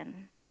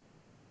Byron,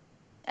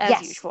 as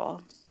Yes.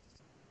 usual.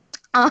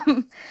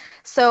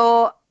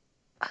 So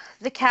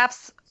the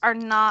Caps are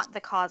not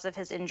the cause of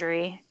his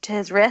injury to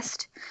his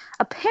wrist.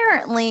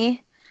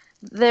 Apparently,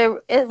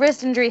 the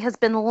wrist injury has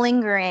been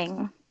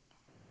lingering,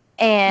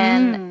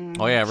 and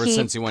Oh yeah, ever He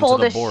since he went to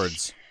pulled the a sh-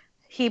 boards.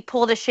 he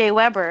pulled a Shea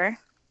Weber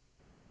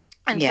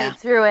and Yeah. played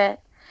through it.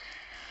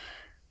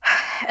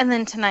 And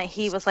then tonight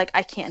he was like,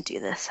 I can't do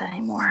this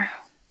anymore.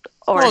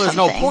 Or Well, there's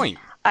no something. point.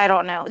 I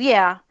don't know.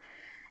 Yeah.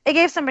 It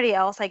gave somebody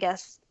else, I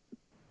guess,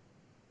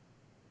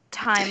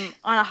 time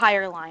on a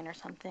higher line or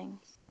something.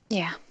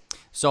 Yeah.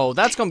 So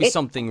that's going to be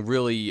something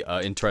really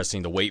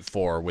interesting to wait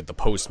for with the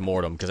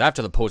post-mortem, because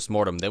after the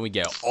post-mortem, then we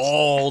get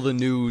all the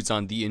news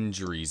on the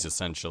injuries,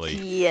 essentially.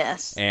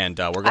 Yes. And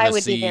we're going I to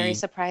would see... be very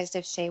surprised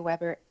if Shea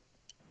Weber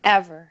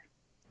ever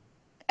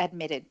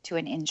admitted to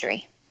an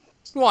injury.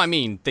 Well, I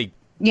mean,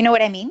 You know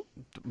what I mean?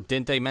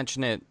 didn't they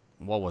mention it,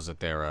 what was it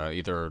there,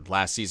 either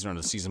last season or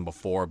the season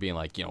before, being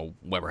like,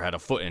 Weber had a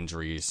foot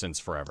injury since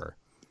forever.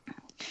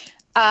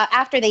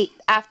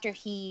 After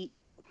he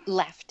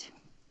left,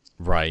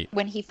 Right.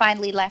 when he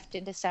finally left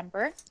in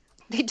December,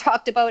 they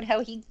talked about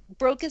how he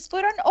broke his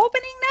foot on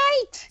opening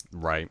night.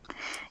 Right.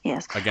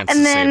 Yes. Against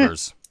And the then-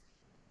 Sabres.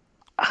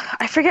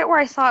 I forget where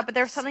I saw it, but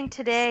there was something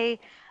today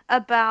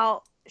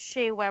about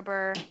Shea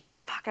Weber.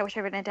 Fuck, I wish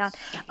I'd written it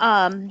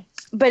down.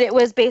 But it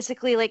was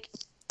basically like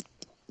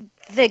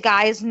the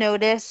guys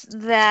notice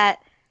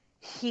that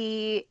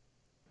he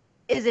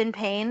is in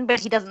pain, but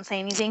he doesn't say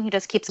anything. He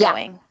just keeps Yeah.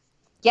 going.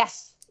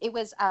 Yes, it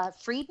was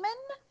Friedman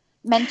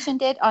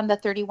mentioned it on the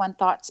 31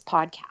 Thoughts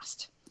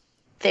podcast.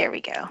 There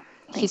we go.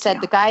 He said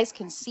the guys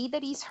can see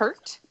that he's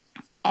hurt,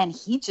 and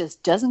he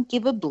just doesn't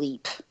give a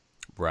bleep.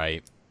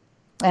 Right.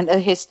 And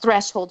his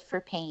threshold for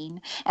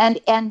pain. And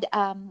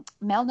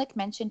Melnick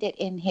mentioned it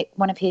in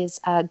one of his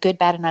Good,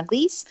 Bad, and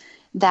Uglies,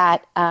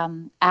 that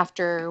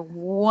after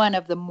one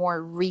of the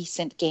more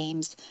recent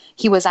games,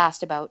 he was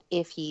asked about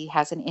if he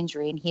has an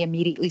injury, and he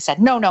immediately said,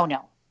 no.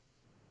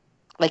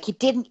 Like, he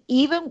didn't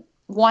even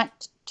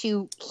want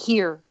to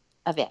hear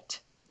of it.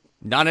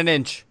 Not an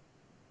inch.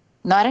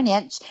 Not an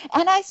inch.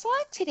 And I saw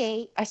it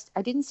today.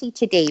 I didn't see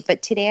today,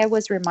 but today I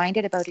was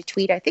reminded about a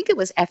tweet. I think it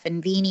was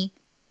Effin Vini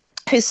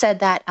who said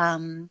that,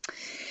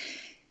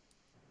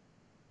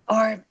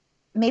 or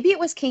maybe it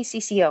was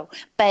KCCO,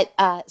 but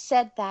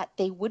said that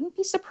they wouldn't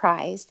be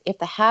surprised if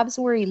the Habs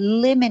were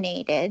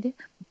eliminated,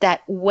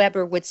 that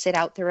Weber would sit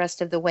out the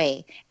rest of the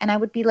way. And I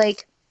would be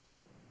like,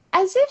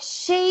 as if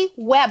Shea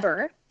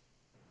Weber,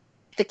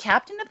 the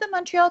captain of the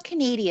Montreal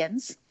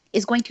Canadiens,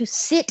 is going to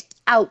sit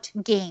out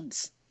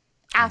games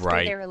after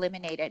Right. they're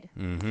eliminated.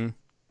 Mm-hmm.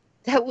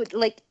 That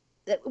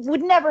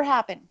would never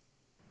happen.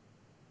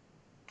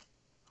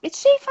 It's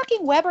Shea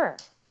fucking Weber.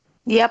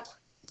 Yep.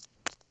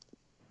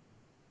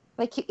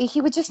 Like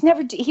he would just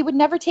never. He would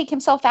never take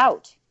himself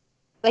out.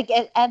 Like,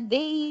 and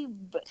they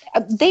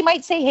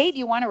might say, "Hey, do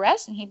you want to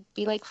rest?" And he'd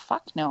be like,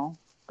 "Fuck no.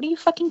 What are you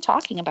fucking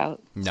talking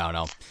about?"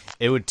 No.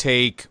 It would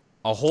take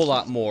a whole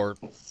lot more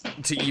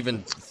to even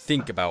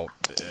think about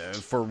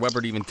for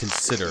Weber to even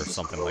consider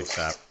something like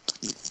that.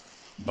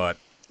 But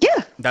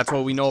Yeah, that's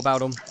what we know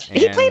about him.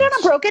 he and- played on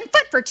a broken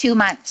foot for 2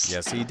 months.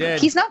 Yes, he did.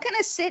 He's not going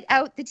to sit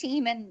out the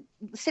team and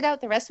sit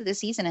out the rest of the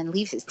season and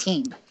leave his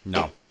team.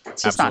 No,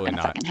 It's just not absolutely going to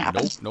not. fucking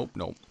happen.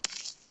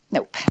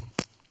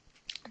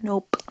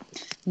 Nope.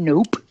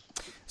 Nope.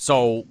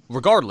 So,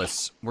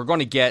 regardless, we're going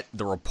to get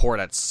the report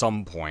at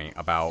some point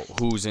about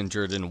who's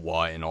injured and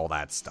what and all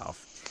that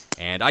stuff.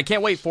 And I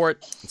can't wait for it.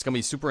 It's going to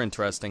be super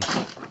interesting.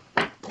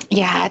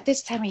 Yeah, at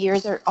this time of year,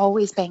 they're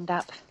always banged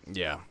up.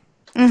 Yeah,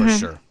 Mhm. for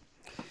sure.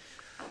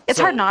 It's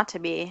So- hard not to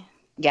be.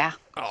 Yeah,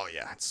 Oh,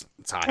 yeah, it's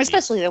hot.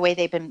 especially the way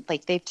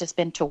they've just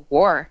been to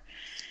war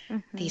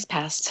Mhm. these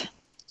past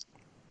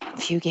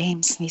few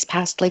games,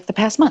 the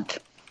past month,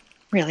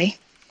 really.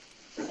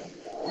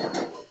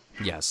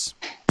 Yes.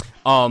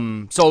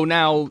 So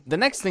now the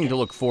next thing to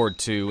look forward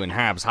to in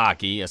Habs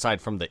hockey,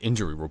 aside from the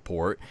injury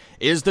report,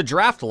 is the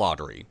draft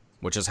lottery,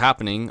 which is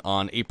happening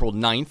on April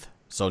 9th,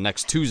 so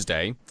next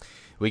Tuesday.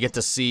 We get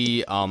to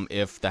see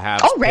if the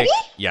Habs Already?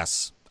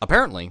 Yes.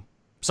 Apparently.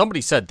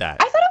 Somebody said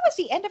that. I thought it was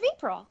the end of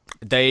April.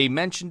 They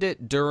mentioned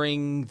it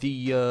during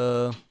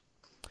the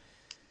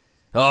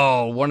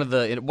one of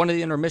the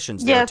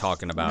intermissions they were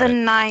talking about the it.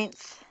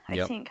 9th, I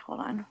Yep. think. Hold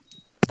on.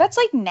 That's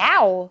like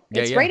now.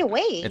 Yeah, It's yeah. right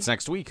away. It's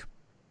next week.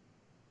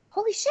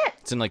 Holy shit.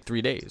 It's in like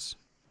 3 days.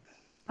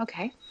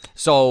 Okay.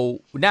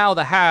 So now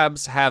the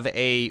Habs have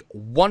a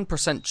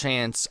 1%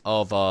 chance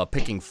of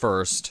picking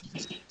first,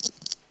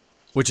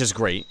 which is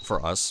great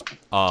for us.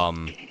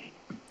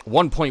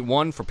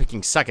 1.1 for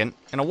picking second,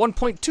 and a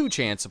 1.2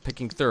 chance of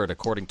picking third,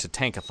 according to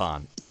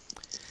Tankathon.com.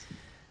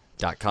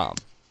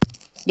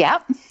 Yeah.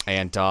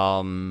 And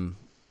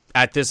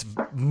at this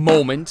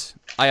moment,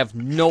 I have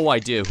no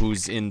idea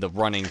who's in the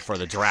running for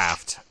the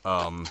draft,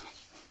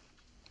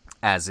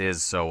 as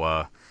is.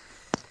 So,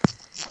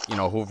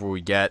 whoever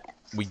we get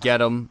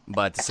them.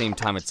 But at the same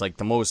time, it's like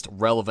the most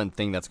relevant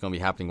thing that's going to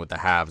be happening with the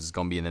Habs is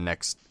going to be in the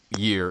next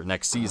year,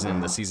 next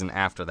season, the season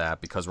after that,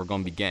 because we're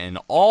going to be getting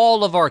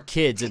all of our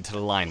kids into the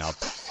lineup.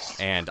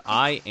 And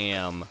I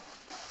am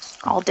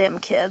All damn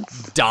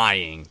kids.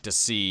 dying to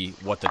see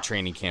what the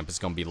training camp is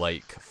going to be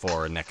like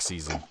for next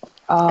season.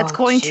 Oh, It's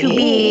going to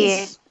be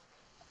jeez.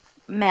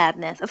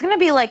 madness. It's going to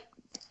be like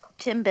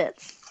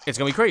Timbits. It's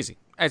going to be crazy.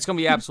 It's going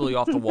to be absolutely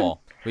off the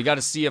wall. We got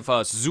to see if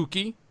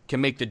Suzuki can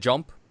make the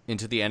jump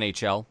into the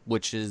NHL,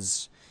 which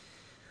is...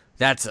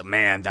 that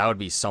would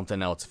be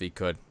something else if he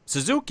could.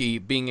 Suzuki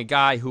being a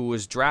guy who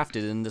was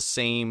drafted in the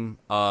same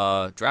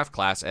draft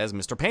class as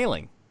Mr.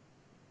 Paling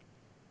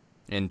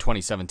in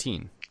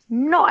 2017,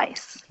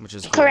 Nice. which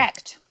is cool.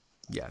 Correct.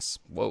 Yes.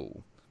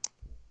 Whoa.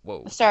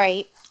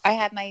 Sorry, I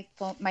had my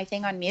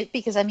thing on mute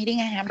because I'm eating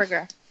a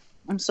hamburger.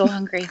 I'm so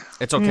hungry.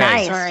 It's okay.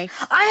 Nice. Sorry.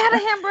 I had a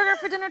hamburger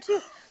for dinner too.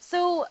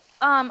 So,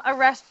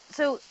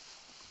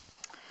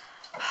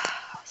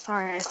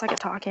 sorry, I suck at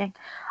talking.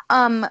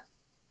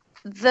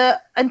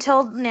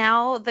 Until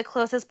now, the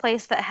closest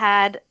place that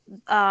had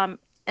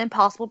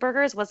Impossible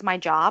Burgers was my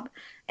job.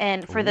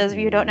 And for those of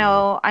you who don't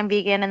know, I'm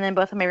vegan, and then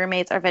both of my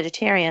roommates are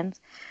vegetarians.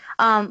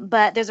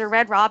 But there's a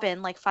Red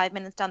Robin like 5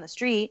 minutes down the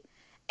street,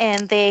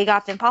 and they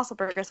got the Impossible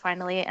Burgers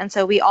finally, and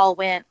so we all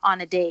went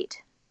on a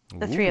date,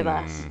 the three of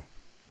us,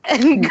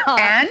 and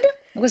And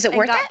was it and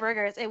worth got it?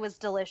 burgers. It was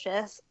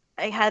delicious.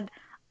 I had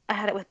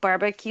it with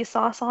barbecue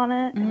sauce on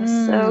it. It was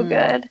so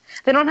good.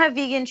 They don't have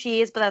vegan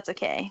cheese, but that's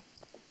okay.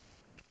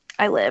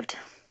 I lived.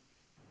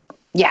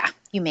 Yeah,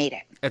 you made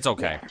it. It's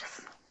okay.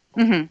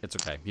 Mm-hmm. It's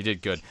okay. You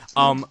did good.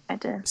 I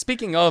did.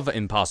 Speaking of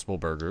Impossible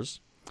Burgers,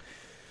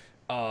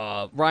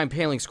 Ryan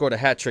Paling scored a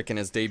hat trick in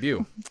his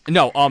debut.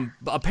 No,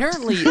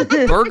 apparently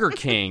Burger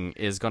King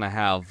is gonna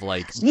have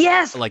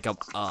Yes. like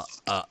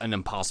an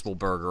Impossible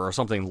Burger or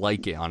something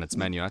like it on its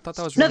menu. I thought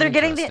that was No, really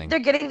they're interesting.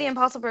 getting the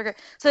Impossible Burger.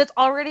 So it's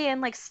already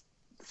in like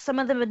some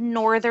of the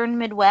northern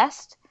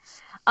Midwest.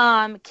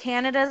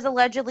 Canada's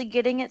allegedly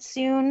getting it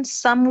soon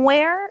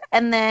somewhere,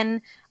 and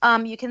then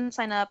you can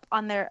sign up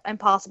on their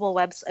Impossible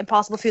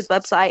Foods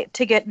website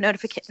to get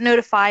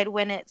notified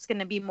when it's going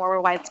to be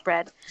more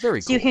widespread.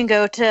 Very So cool. you can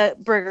go to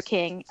Burger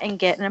King and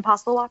get an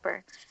Impossible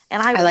Whopper.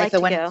 And I would I like like the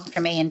to one go.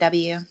 from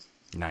A&W.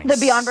 Nice. The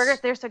Beyond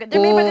Burgers, they're so good.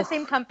 They're made by Oh. the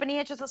same company.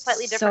 It's just a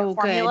slightly different So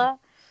good. formula.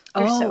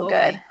 They're so good.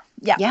 okay.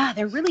 Yeah. Yeah,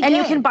 they're really And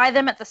good. you can buy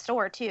them at the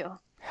store too.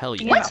 Hell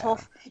You yeah. can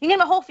get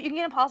you can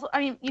get Impossible. I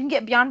mean, you can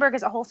get Beyond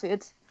Burgers at Whole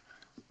Foods.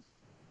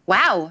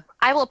 Wow.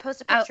 I will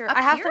post a picture. up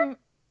I have here? them.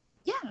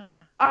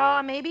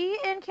 Yeah. Maybe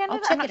in Canada. I'll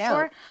check I'm not it out.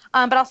 sure.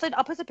 But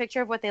I'll post a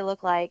picture of what they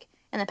look like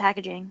in the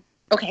packaging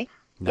Okay.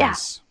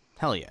 Nice.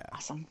 Hell yeah.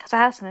 Awesome. because I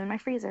have some in my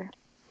freezer.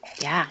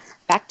 Yeah.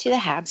 Back to the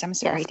Habs. I'm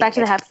sorry. Yes, back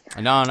to the David.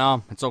 Habs.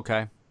 No, it's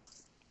okay.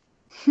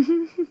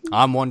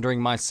 I'm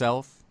wondering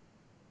myself.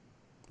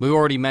 We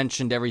already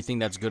mentioned everything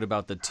that's good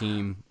about the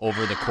team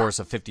over the course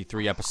of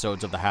 53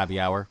 episodes of the Happy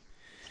Hour,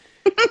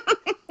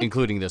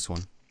 including this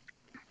one.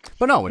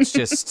 But no, it's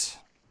just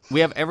we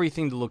have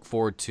everything to look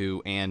forward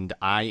to, and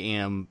I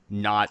am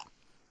not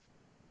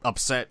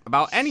upset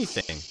about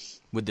anything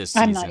with this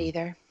season. I'm not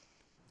either.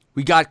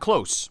 We got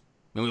close,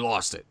 and we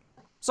lost it.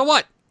 So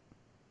what?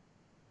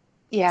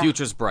 Yeah.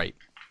 Future's bright.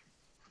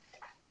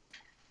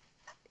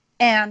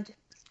 And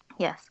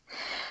Yes.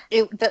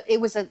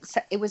 it was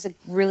a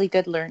really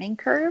good learning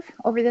curve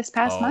over this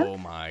past Oh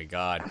month. my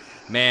god.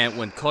 Man,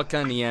 when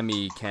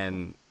Kotkaniemi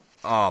can...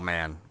 Oh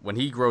man, when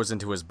he grows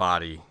into his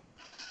body,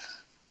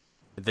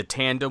 the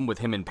tandem with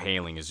him and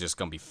Paling is just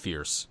going to be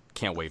fierce.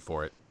 Can't wait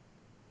for it.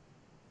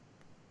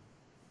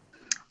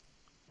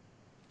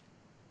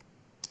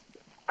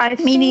 I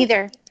Me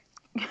neither.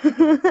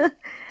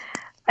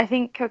 I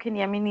think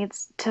Kokanyemi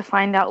needs to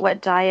find out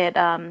what diet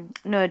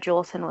Noah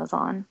Juleson was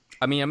on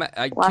I mean,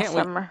 I last can't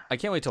wait. summer. I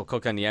can't wait till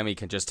Kokaniemi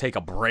can just take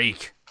a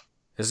break.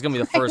 This is gonna be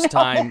the first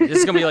time. This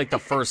is gonna be like the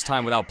first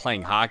time without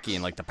playing hockey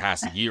in like the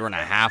past year and a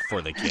half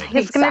for the kid.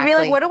 It's gonna be Exactly.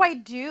 like, what do I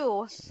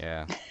do?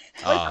 Yeah.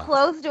 What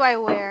clothes do I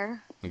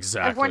wear?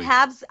 I've worn Exactly.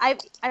 Habs.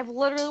 I've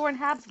literally worn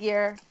Habs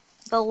gear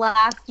the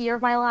last year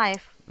of my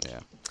life. Yeah.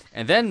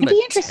 And then It'd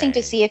be interesting to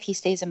Matei. see if he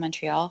stays in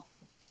Montreal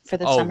for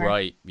the Oh summer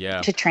right,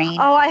 yeah. to train.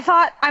 Oh,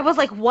 I was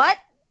like, what?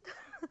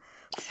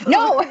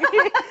 No.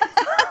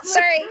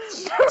 Sorry.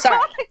 Sorry.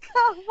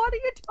 Veronica, what are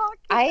you talking?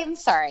 I am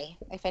sorry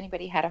if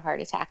anybody had a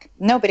heart attack.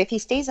 No, but if he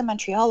stays in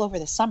Montreal over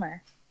the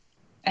summer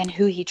and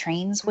who he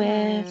trains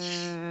with.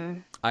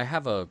 I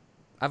have a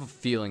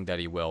feeling that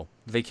he will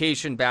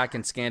vacation back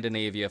in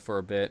Scandinavia for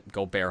a bit,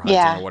 go bear hunting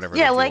Yeah. or whatever.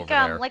 Yeah, they do like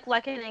over there, like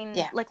Lekanen,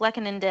 Yeah. like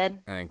Lekanen did.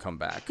 and then come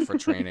back for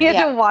training. He had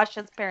Yeah. to wash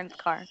his parents'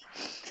 car.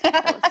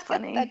 That was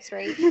funny. That's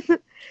right.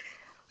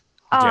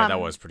 Yeah, that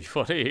was pretty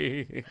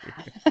funny.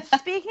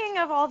 Speaking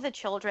of all the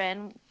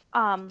children,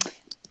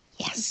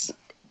 Yes.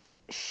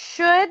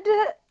 should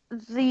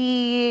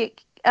the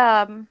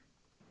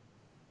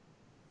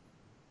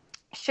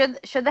should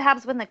the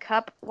Habs win the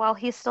cup while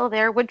he's still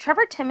there? Would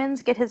Trevor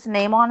Timmins get his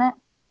name on it?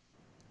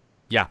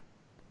 Yeah.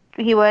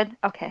 He would.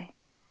 Okay.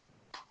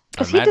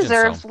 Because he Imagine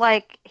deserves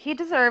so. he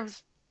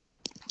deserves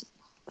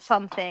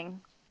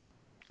something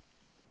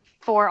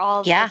for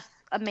all Yeah. this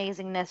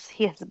amazingness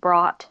he has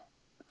brought.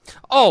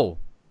 Oh,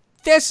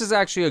 this is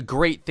actually a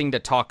great thing to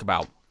talk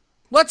about.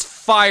 Let's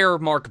fire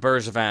Mark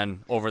Bergevin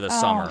over the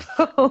summer.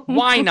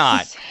 Why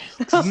not?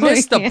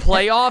 Missed the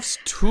playoffs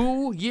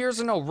 2 years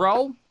in a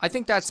row? I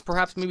think that's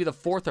perhaps maybe the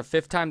fourth or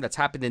fifth time that's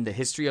happened in the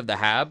history of the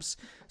Habs.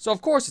 So,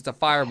 of course, it's a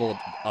fireable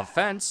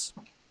offense.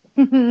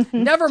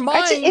 Never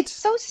mind. It's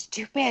so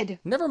stupid.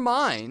 Never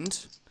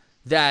mind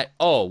that,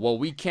 oh, well,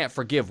 we can't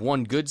forgive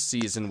one good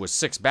season with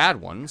 6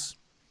 bad ones.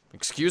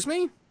 Excuse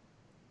me?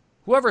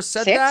 Whoever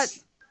said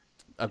 6?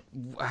 that,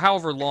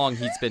 however long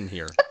he's been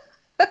here.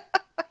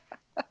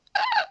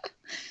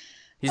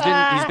 He's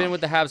been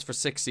with the Habs for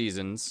 6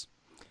 seasons.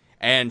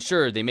 And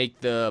sure, they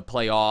make the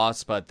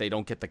playoffs, but they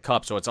don't get the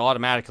cup, so it's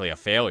automatically a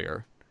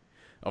failure.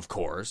 Of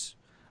course.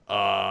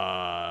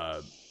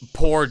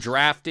 Poor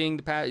drafting,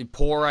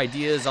 poor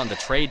ideas on the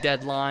trade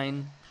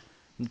deadline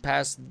in the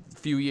past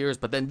few years,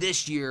 but then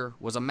this year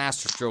was a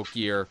masterstroke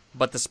year.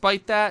 But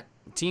despite that,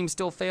 the team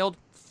still failed.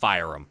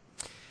 Fire him.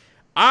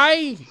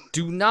 I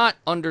do not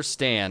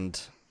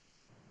understand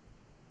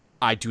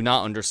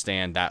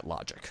that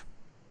logic.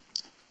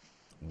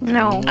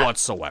 No.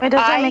 Whatsoever. It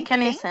doesn't I make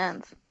any think-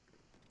 sense.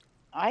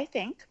 I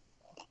think,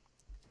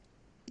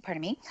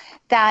 pardon me,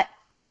 that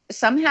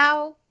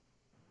somehow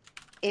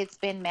it's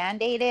been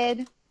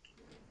mandated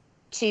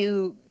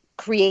to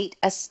create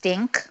a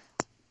stink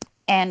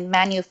and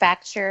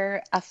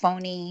manufacture a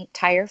phony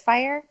tire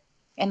fire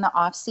in the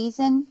off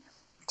season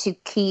to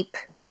keep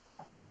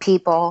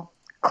people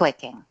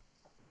clicking.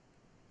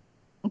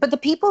 But the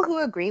people who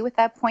agree with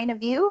that point of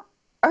view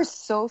are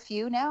so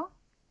few now.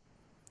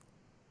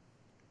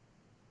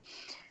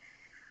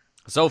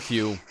 So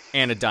few,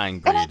 and a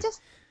dying And I breed.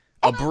 just,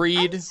 A and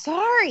breed I'm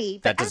sorry,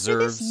 that but after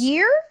this deserves-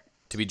 year,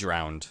 to be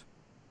drowned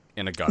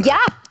in a gutter.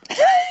 yeah,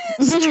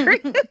 it's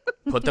true.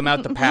 Put them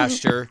out to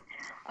pasture.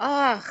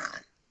 Ugh.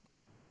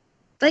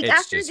 Like It's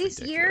after just this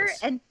year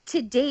ridiculous. and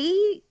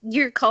today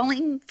you're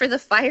calling for the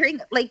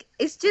firing. Like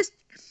it's just,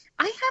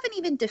 I haven't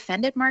even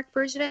defended Mark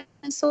Bergevin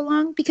in so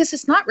long because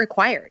it's not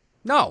required.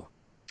 No.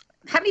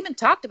 Haven't even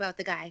talked about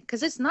the guy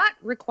because it's not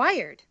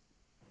required.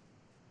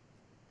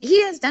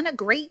 He has done a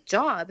great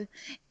job.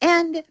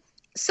 And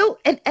so,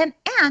 and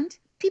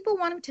people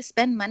want him to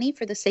spend money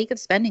for the sake of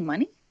spending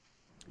money.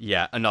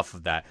 Yeah, enough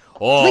of that. Like,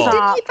 Oh,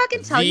 didn't he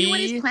fucking tell you what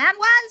The- his plan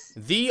was?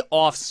 the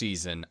off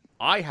season.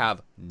 I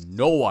have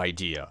no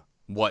idea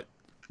what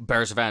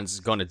Bergevin's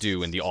going to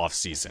do in the off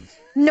season.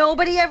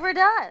 Nobody ever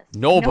does.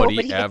 Nobody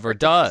Nobody ever ever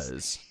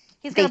does.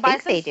 He's They gonna buy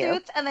think some they do.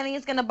 suits, and then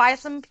he's gonna buy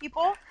some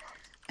people.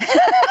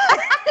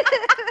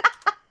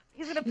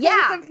 He's gonna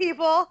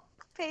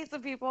pay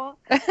some people,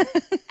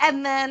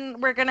 and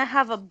then we're gonna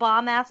have a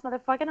bomb ass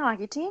motherfucking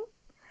hockey team.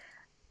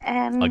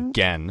 And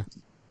Again,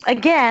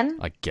 again,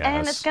 I guess.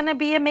 and it's gonna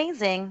be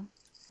amazing.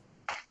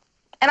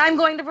 And I'm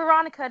going to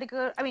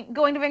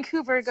going to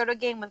Vancouver to go to a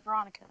game with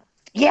Veronica.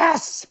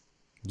 Yes.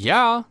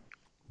 Yeah.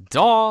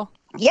 Duh.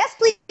 Yes,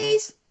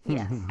 please.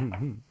 Yes.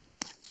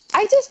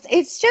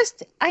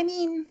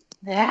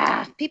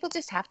 People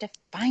just have to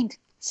find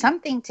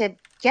something to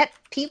get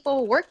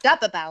people worked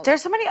up about.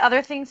 There's so many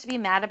other things to be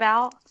mad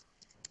about.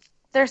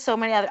 There's so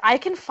many other. I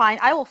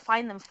will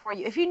find them for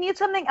you. If you need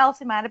something else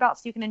to be mad about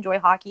so you can enjoy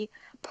hockey,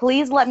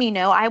 please let me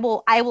know. I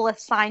will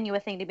assign you a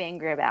thing to be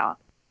angry about.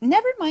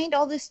 Never mind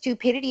all the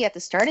stupidity at the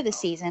start of the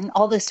season,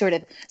 all this sort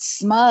of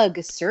smug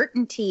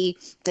certainty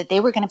that they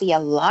were going to be a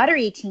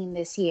lottery team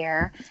this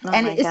year. Oh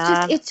And my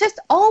God. it's just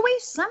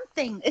always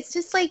something. It's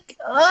just like,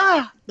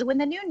 when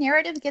the new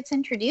narrative gets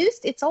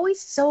introduced, it's always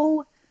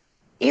so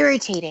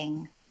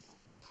irritating.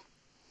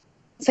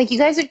 It's like you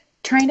guys are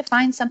trying to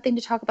find something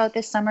to talk about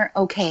this summer.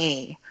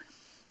 Okay.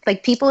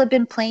 Like people have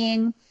been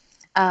playing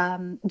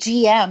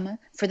GM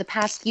for the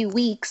past few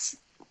weeks.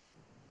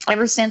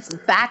 Ever since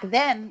back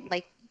then,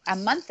 like a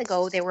month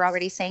ago, they were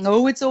already saying,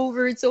 oh, it's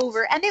over.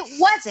 And it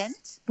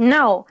wasn't.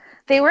 No,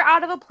 they were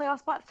out of a playoff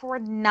spot for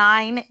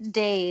 9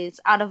 days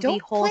out of Don't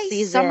the whole play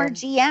season. summer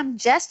GM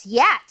just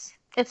yet.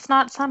 It's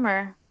not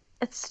summer.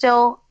 It's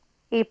still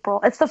April.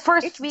 It's the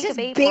first It's week just of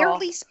April.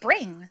 barely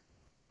spring.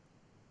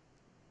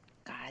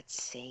 God's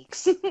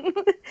sakes.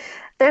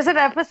 There's an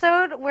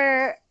episode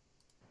where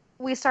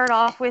we start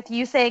off with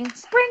you saying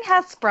spring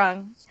has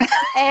sprung,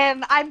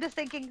 and I'm just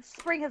thinking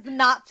spring has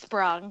not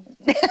sprung.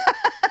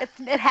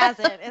 It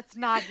hasn't. It's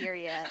not here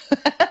yet.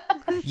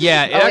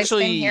 Yeah, it It's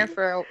actually been here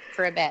for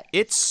a bit.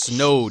 it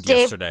snowed Dave-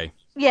 yesterday.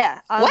 Yeah,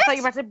 I What? thought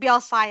you were about to be all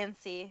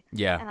sciencey,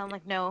 Yeah, and I'm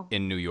like, no,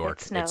 in New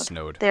York, it snowed. it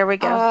snowed. There we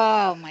go.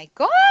 Oh my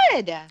God.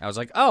 I was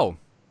like, oh,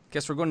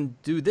 guess we're going to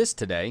do this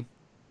today.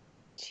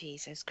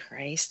 Jesus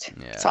Christ.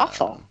 Yeah, It's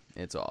awful.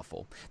 It's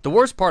awful. The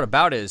worst part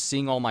about it is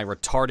seeing all my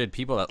retarded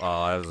people. That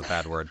was a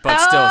bad word, but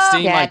still,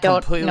 seeing Yeah, my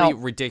don't- completely no.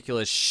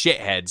 ridiculous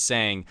shitheads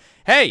saying,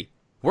 "Hey,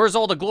 where's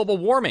all the global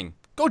warming?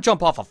 Go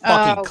jump off a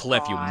fucking Oh,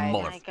 cliff, you God. Oh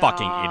my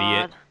motherfucking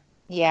idiot." God.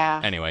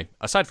 Yeah. Anyway,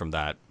 aside from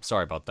that,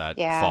 sorry about that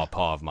Yeah. faux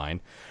pas of mine.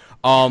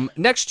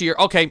 Next year,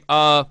 okay.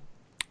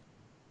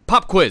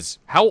 Pop quiz.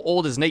 How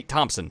old is Nate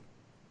Thompson?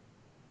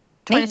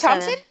 Nate 27.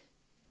 Thompson?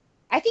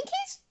 I think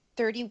he's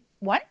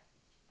 31.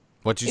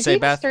 What'd you Is say, he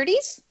in Beth? his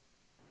 30s?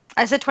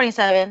 I said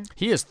 27.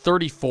 He is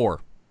 34.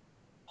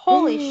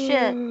 Holy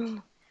shit!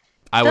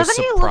 I was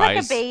Doesn't he look like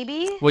a surprised.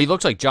 baby? Well, he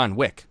looks like John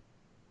Wick.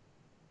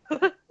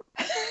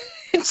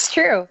 It's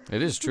true.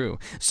 It is true.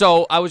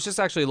 So I was just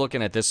actually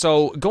looking at this.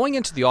 So going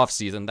into the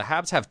offseason, the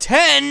Habs have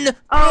 10 picks.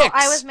 Oh,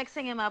 I was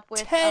mixing him up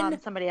with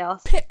 10 somebody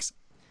else. picks.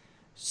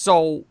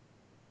 So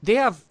they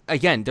have,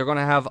 again, they're going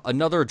to have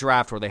another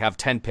draft where they have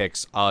 10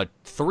 picks,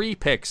 3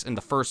 picks in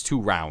the first 2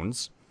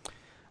 rounds.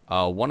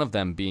 One of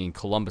them being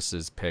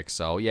Columbus's pick.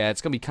 So yeah,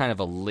 it's going to be kind of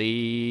a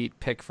late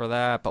pick for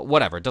that, but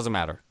whatever, it doesn't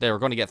matter. They were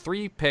going to get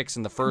 3 picks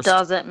in the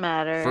Doesn't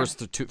matter.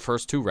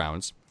 first two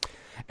rounds.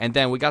 And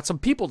then we got some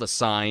people to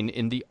sign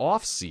in the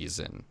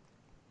offseason.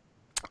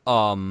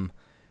 Joel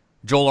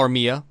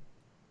Armia.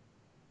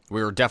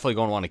 We're definitely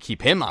going to want to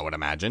keep him, I would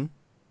imagine.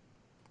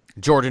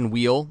 Jordan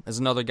Wheel is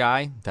another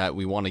guy that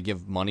we want to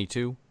give money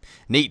to.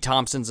 Nate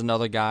Thompson's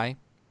another guy.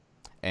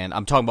 And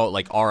I'm talking about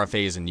like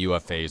RFAs and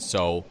UFAs.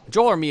 So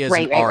Joel Armia is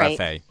Right, an right,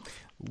 RFA.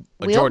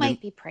 Wheel might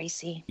be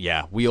pricey.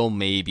 Yeah, Wheel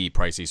may be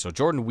pricey. So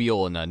Jordan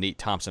Wheel and Nate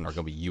Thompson are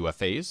going to be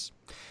UFAs.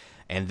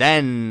 And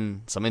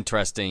then some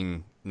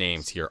interesting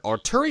names here.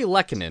 Arturi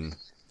Lehkonen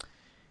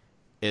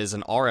is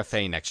an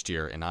RFA next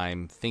year, and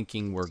I'm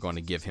thinking we're going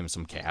to give him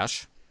some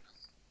cash.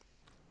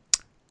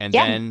 And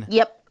Yeah. then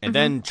Yep. and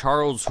then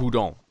Charles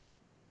Houdon.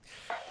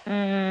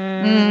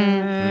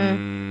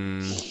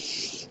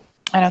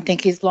 I don't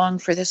think he's long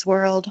for this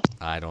world.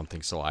 I don't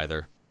think so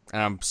either.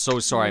 And I'm so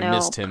sorry I No.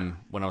 missed him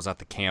when I was at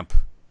the camp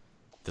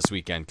this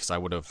weekend because I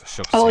would have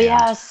shook his Oh hand.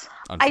 yes.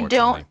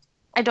 Unfortunately.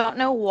 I don't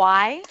know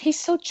why, He's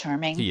so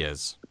charming. He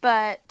is.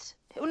 but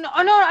no,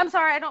 I'm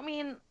sorry. I don't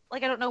mean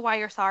like I don't know why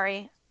you're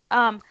sorry.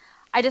 I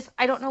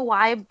don't know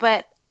why,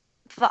 but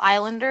the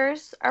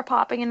Islanders are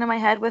popping into my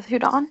head with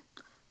Hudon.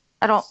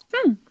 I don't.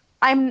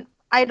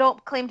 I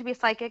don't claim to be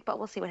psychic, but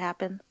we'll see what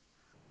happens.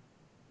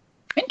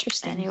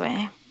 Interesting.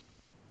 Anyway.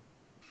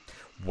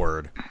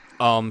 Word.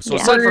 So Yeah.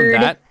 aside from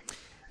Word. that,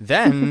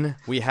 then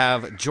we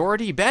have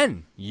Jordy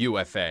Ben,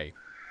 UFA.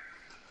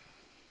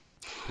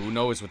 Who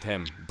knows with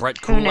him? Brett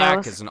Who Kulak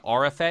knows? is an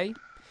RFA.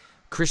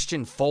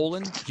 Christian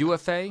Folan,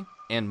 UFA.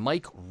 And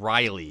Mike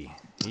Riley.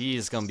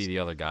 He's going to be the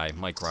other guy.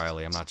 Mike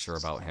Riley. I'm not sure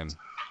about him.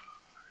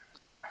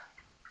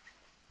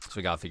 So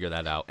we got to figure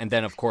that out. And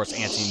then, of course,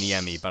 Antti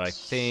Niemi. But I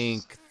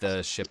think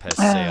the ship has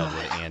sailed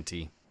with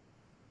Antti.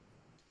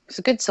 He's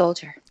a good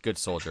soldier. Good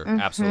soldier,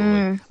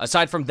 absolutely.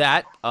 Aside from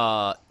that,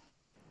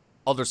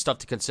 other stuff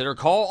to consider.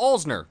 Carl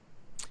Alsner,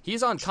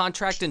 he's on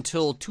contract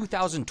until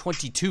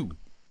 2022.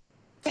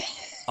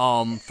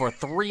 For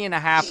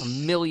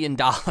 $3.5 million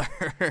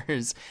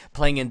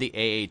playing in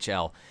the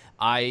AHL.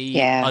 I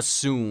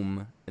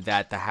assume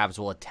that the Habs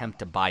will attempt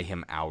to buy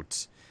him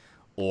out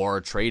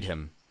or trade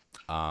him.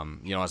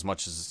 As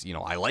much as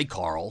I like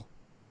Carl,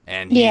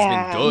 and he's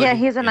been good. Yeah,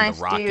 he's a in nice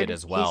the Rocket dude.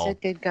 as well. He's a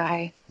good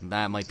guy.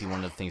 That might be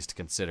one of the things to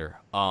consider.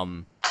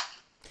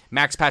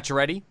 Max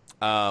Pacioretty,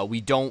 we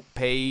don't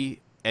pay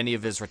any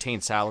of his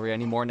retained salary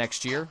anymore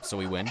next year, so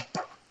we win.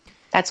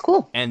 That's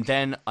cool. And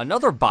then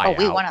another buyout.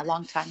 Oh, we won a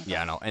long time ago.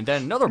 Yeah, I know. And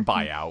then another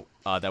buyout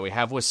that we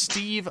have was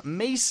Steve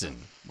Mason.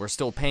 We're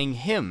still paying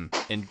him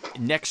in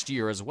next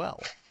year as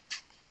well.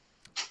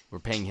 We're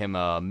paying him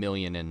 $1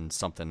 million and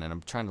something, and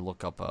I'm trying to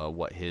look up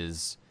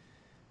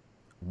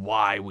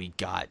why we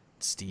got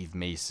Steve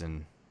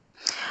Mason.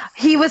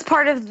 He was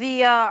part of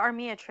the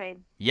Armia trade.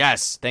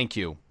 Yes, thank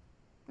you.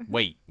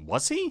 Wait,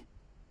 was he?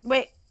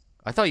 Wait,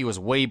 I thought he was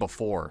way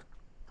before.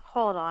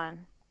 hold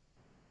on.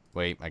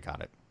 Wait, I got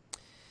it.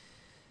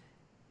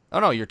 Oh,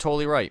 no, you're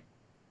totally right.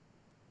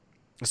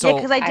 So,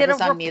 because I I did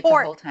was a on mute the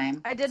report. whole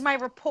time. I did my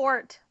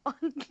report on.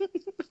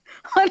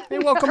 Hey,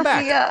 welcome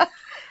back. Yeah,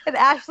 and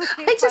Ashley.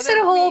 I just said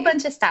a whole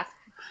bunch of stuff.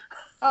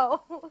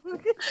 Oh,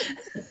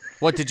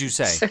 what did you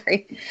say?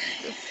 Sorry.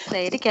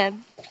 say it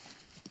again.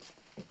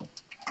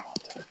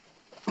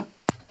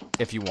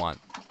 If you want.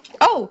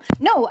 Oh,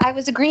 no, I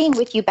was agreeing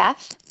with you,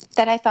 Beth,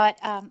 that I thought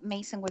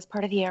Mason was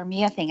part of the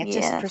Armia thing. It just,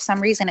 Yeah. for some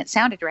reason, it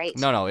sounded right.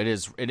 No, it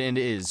is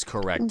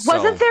correct.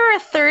 Wasn't there a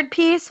third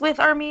piece with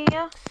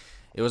Armenia?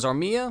 It was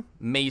Armia,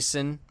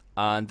 Mason,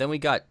 and then we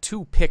got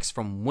 2 picks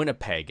from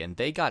Winnipeg, and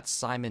they got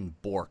Simon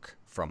Bork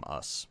from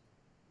us.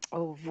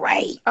 Oh,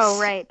 right.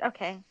 Oh, right.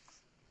 Okay.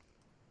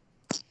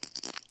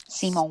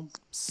 Simon.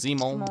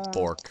 Simon Simon.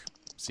 Bork.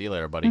 See you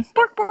later, buddy.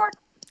 Bork, bork.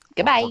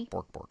 Goodbye.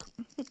 Bork, bork,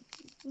 bork.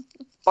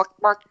 Bork,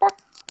 bork, bork.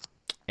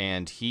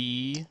 And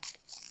he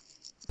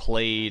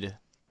played.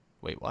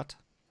 Wait, what?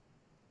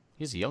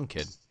 He's a young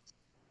kid.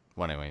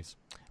 Well, anyways,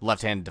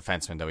 left-handed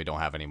defenseman that we don't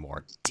have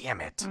anymore.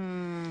 Damn it.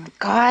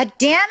 God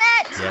damn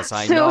it! Yes,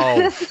 I So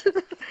know.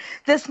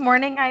 this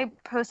morning I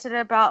posted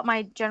about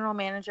my general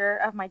manager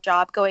of my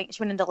job going.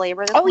 She went into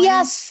labor. This Oh, morning,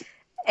 yes.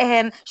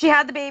 and she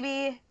had the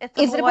baby. It's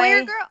a Is boy. it a boy or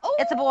a girl? Oh.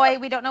 It's a boy.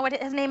 We don't know what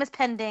his name is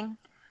pending.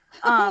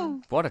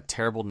 What a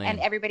terrible name. And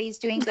everybody's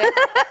doing good.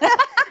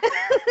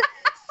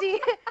 see,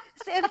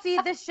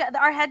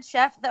 our head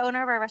chef, the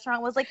owner of our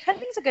restaurant, was like,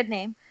 "Pending's a good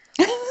name."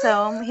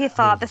 So he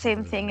thought the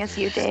same thing as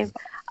you, Dave.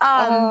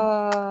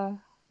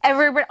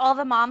 Everybody, all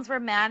the moms were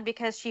mad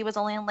because she was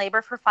only in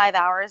labor for 5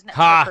 hours and it was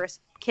Ha! her first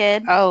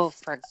kid. Oh,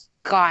 for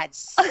God's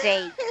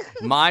sake.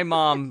 My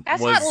mom That's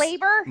was not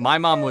labor. My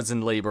mom was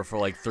in labor for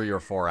like 3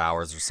 or 4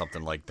 hours or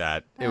something like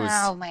that. It was.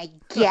 Oh, my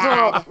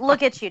God. Well,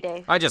 look at you,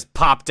 Dave. I just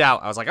popped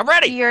out. I was like, I'm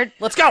ready. You're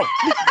Let's go.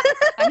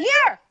 I'm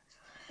here.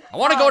 I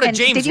want to go to And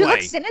James did you Way.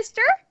 look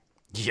sinister?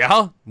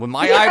 Yeah, with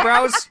my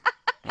eyebrows.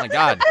 My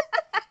God,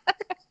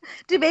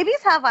 Do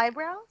babies have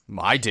eyebrows?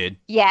 I did.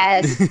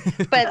 Yes.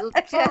 But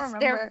I just, don't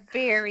they're remember.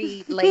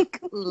 very, like,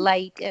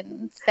 light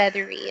and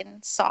feathery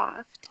and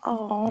soft.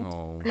 Oh.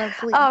 Oh,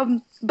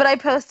 Lovely. But I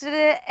posted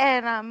it,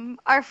 and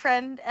our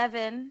friend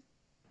Evan,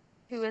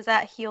 who is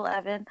at Heel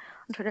Evan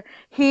on Twitter,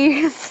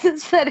 he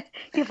said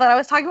he thought I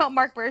was talking about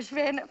Mark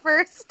Bergevin at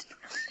first,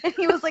 and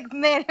he was like,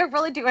 "Man, I'd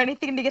really do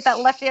anything to get that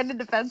left-handed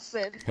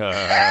defenseman."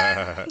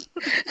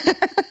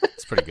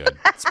 it's pretty good.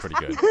 It's pretty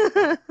good.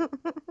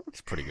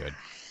 It's pretty good.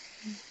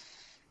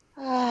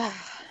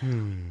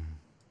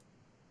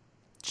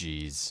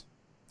 Jeez.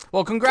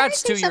 Well,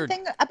 congrats Can I to say your.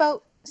 something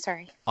about...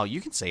 Sorry. Oh,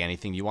 you can say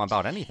anything you want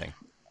about anything.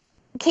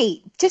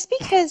 Okay, just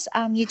because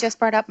you just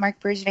brought up Marc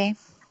Bergevin,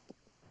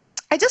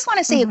 I just want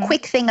to say a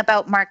quick thing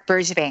about Marc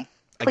Bergevin.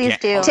 Please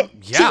Again- do. oh,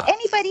 yeah. To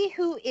anybody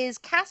who is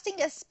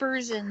casting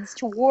aspersions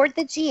toward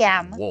the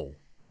GM, Whoa.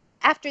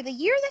 after the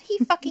year that he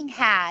fucking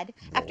had,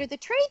 after the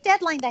trade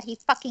deadline that he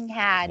fucking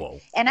had, Whoa.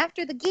 and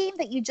after the game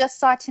that you just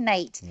saw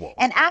tonight, Whoa.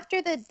 and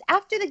after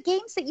the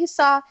games that you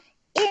saw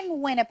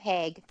in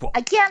Winnipeg, Whoa.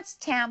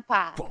 against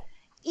Tampa, Whoa.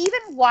 even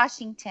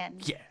Washington,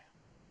 Yeah.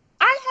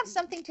 I have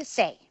something to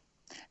say.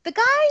 The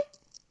guy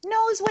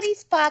knows what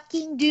he's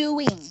fucking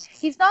doing.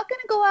 He's not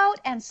going to go out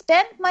and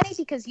spend money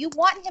because you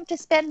want him to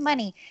spend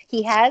money.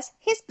 He has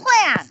his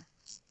plan.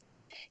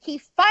 He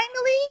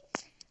finally,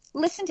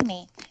 listen to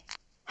me,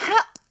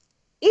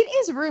 it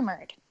is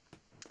rumored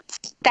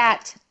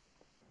that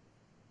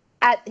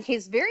at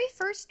his very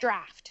first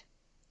draft,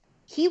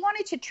 he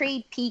wanted to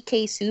trade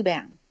PK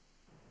Subban.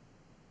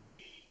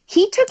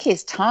 He took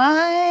his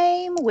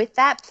time with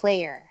that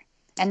player.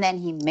 And then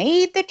he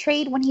made the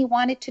trade when he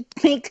wanted to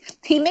make.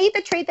 He made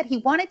the trade that he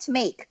wanted to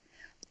make.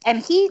 And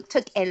he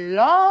took a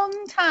long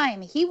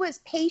time. He was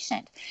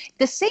patient.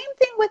 The same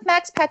thing with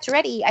Max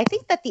Pacioretty. I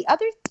think that the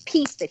other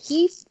piece that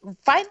he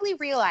finally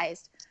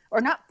realized,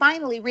 or not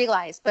finally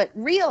realized, but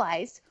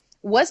realized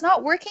was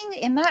not working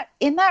in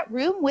that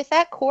room with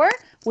that core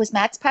was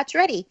Max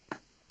Pacioretty.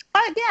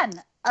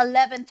 Again,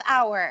 11th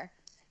hour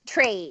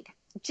trade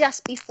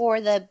just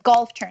before the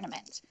golf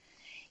tournament.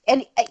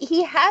 And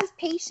he has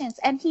patience,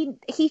 and he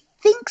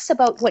thinks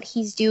about what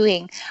he's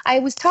doing. I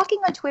was talking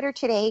on Twitter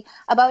today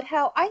about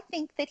how I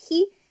think that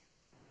he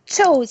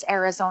chose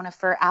Arizona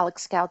for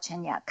Alex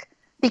Galchenyuk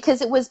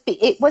because it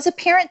was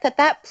apparent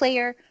that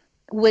player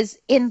was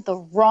in the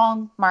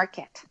wrong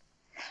market.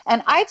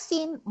 And I've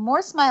seen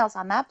more smiles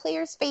on that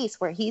player's face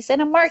where he's in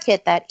a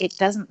market that it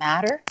doesn't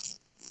matter.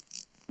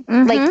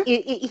 Mhm. Like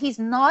he's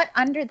not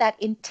under that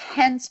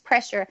intense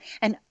pressure,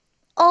 and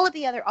all of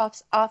the other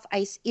off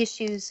ice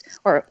issues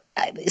or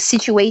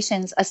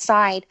situations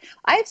aside,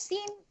 I've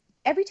seen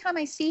every time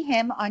I see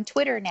him on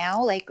Twitter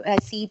now, like I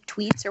see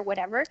tweets or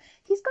whatever,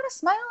 he's got a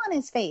smile on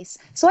his face.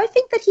 So I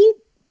think that he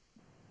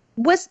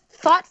was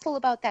thoughtful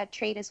about that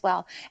trade as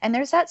well. And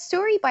there's that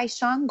story by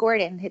Sean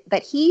Gordon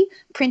that he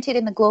printed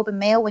in the Globe and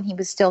Mail when he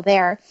was still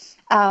there.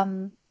 I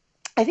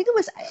think it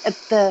was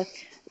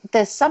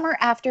the summer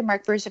after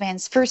Mark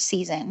Bergevin's first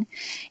season,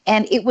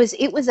 and it was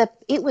a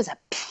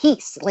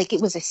piece, like it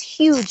was this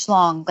huge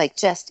long, like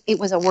just it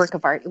was a work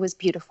of art. It was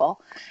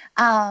beautiful,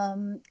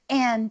 and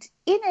in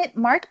it,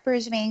 Mark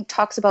Bergevin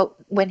talks about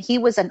when he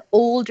was an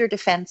older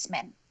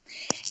defenseman,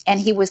 and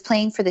he was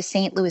playing for the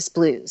St. Louis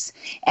Blues,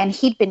 and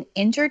he'd been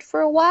injured for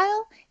a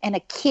while, and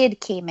a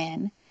kid came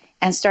in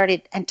and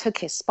took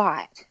his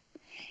spot.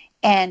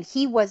 And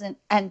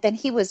then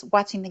he was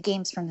watching the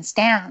games from the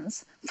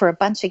stands for a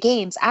bunch of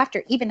games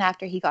even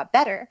after he got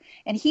better.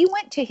 And he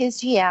went to his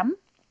GM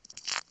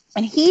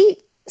and he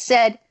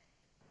said,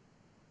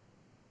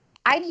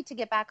 I need to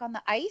get back on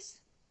the ice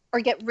or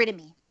get rid of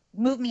me,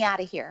 move me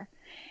out of here.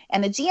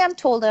 And the GM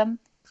told him,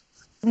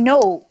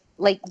 no,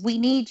 like, we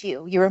need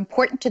you. You're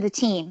important to the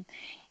team.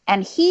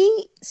 And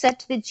he said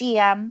to the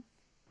GM,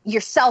 you're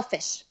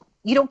selfish.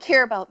 You don't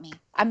care about me.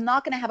 I'm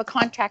not going to have a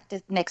contract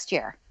next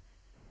year.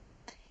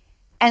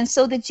 And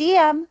so the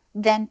GM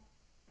then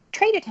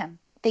traded him.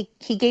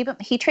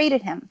 He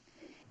traded him.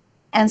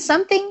 And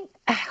something,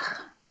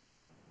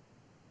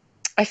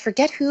 I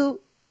forget who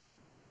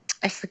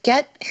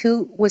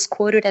was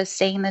quoted as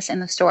saying this in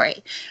the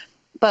story,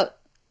 but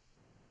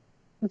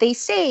they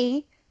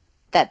say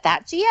that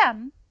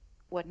GM,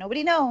 what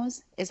nobody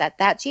knows is that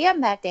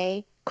GM that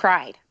day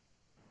cried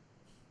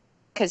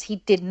because he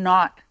did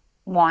not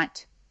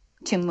want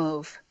to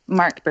move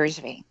Mark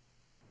Bergevin.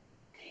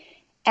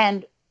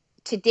 And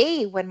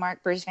today, when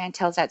Mark Bergevin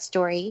tells that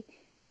story,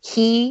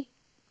 he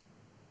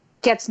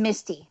gets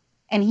misty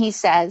and he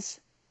says,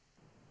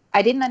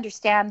 I didn't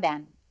understand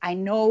then. I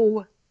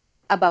know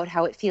about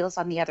how it feels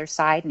on the other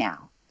side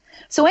now.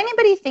 So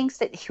anybody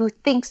who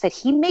thinks that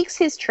he makes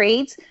his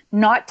trades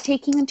not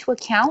taking into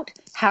account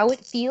how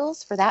it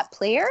feels for that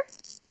player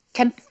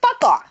can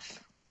fuck off.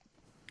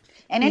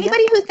 And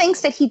anybody who thinks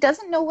that he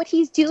doesn't know what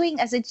he's doing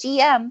as a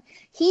GM,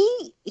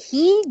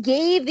 he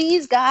gave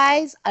these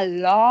guys a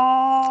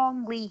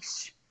long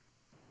leash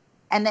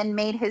and then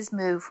made his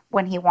move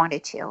when he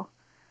wanted to.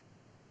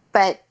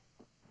 But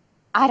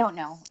I don't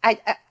know.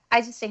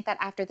 I just think that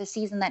after the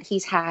season that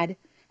he's had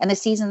and the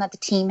season that the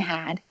team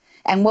had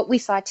and what we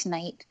saw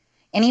tonight,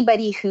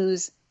 anybody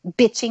who's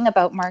bitching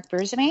about Mark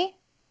Bergevin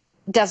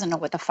doesn't know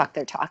what the fuck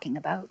they're talking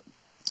about.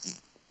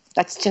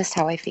 That's just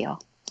how I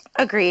feel.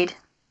 Agreed.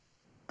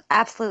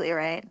 Absolutely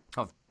right.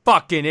 Oh,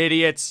 fucking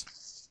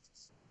idiots.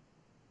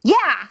 Yeah.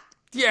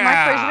 Yeah.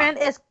 Mark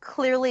Bergevin is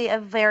clearly a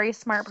very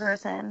smart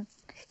person.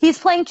 He's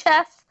playing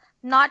chess,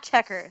 not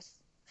checkers.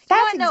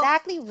 That's No,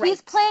 exactly right.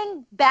 He's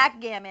playing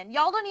backgammon.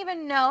 Y'all don't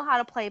even know how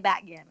to play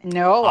backgammon.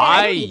 No,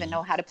 I don't even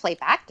know how to play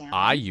backgammon.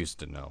 I used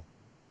to know.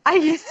 I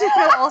used to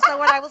know also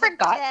when I was like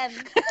Forgot.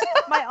 10.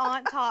 My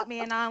aunt taught me,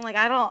 and I'm like,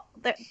 I don't.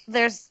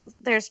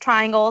 There's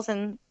triangles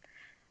and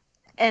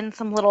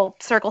some little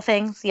circle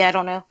things. Yeah, I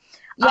don't know.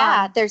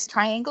 Yeah, there's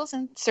triangles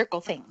and circle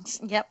things.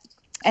 Yep.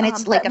 And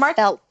it's like a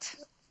felt.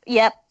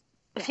 Yep.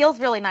 It feels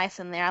really nice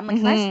in there. I'm like,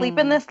 can I sleep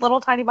in this little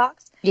tiny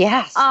box?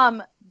 Yes.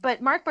 But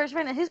Mark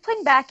Bergevin, he's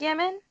playing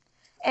backgammon,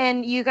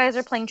 and you guys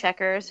are playing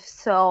checkers,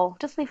 so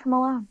just leave him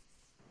alone.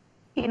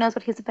 He knows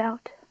what he's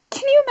about.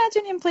 Can you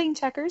imagine him playing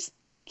checkers?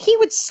 He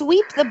would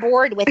sweep the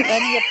board with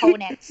any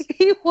opponent.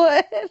 He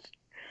would.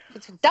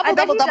 It's double.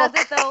 Does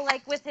it though,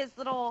 like with his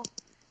little.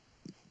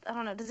 I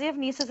don't know. Does he have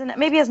nieces and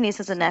maybe he has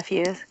nieces and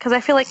nephews? Because I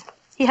feel like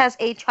he has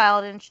a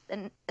child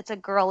and it's a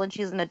girl and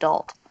she's an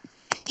adult.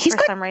 He's for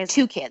got some reason.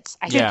 2 kids.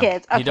 I Two Yeah,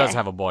 kids. he does Okay.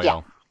 have a boy, Yeah.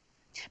 though.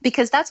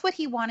 Because that's what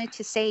he wanted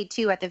to say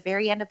too at the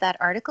very end of that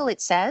article. It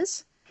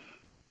says,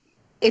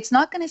 it's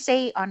not going to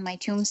say on my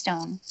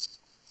tombstone,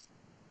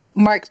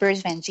 Mark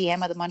Bergevin,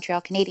 GM of the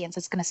Montreal Canadiens.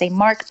 It's going to say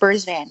Mark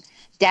Bergevin,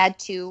 dad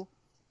to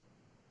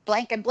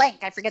blank and blank.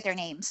 I forget their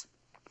names,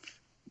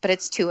 but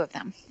it's 2 of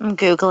them. I'm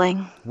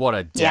Googling. What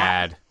a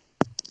dad.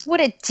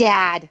 What a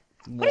dad.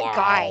 What Wow. a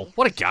guy.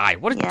 What a guy.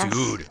 What a Yes.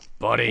 dude,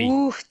 buddy.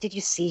 Ooh, did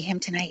you see him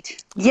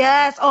tonight?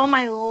 Yes. Oh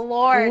my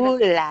lord. Ooh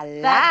la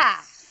la.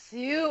 That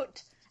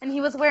suit. And he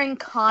was wearing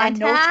contacts. And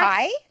no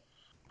tie?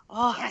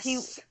 Oh, Yes.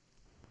 he's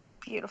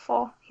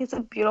beautiful. He's a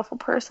beautiful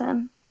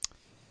person.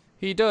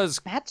 He does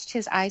Matched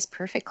his eyes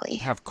perfectly.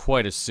 have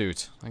quite a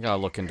suit. I gotta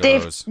look into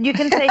Dave, those. you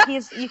can say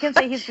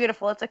he's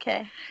beautiful. It's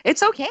okay.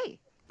 It's okay.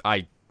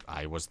 I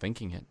was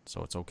thinking it,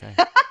 so it's okay.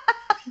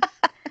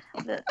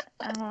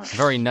 I don't-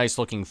 Very nice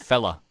looking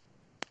fella.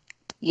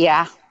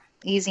 Yeah.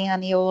 Easy on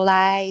the old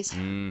eyes.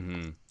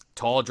 Mm-hmm.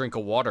 Tall drink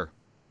of water.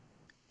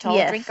 Tall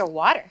Yes. drink of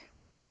water.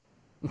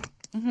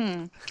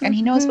 And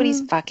he knows what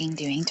he's fucking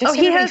doing. Just Oh, he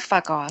everybody has-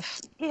 fuck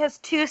off. He has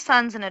 2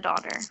 sons and a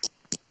daughter.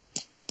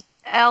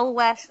 Elle,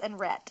 Wes, and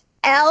Rhett.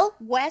 L,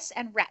 Wes,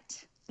 and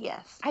Rhett.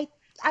 Yes.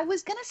 I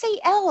was gonna say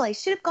L. I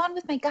should have gone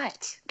with my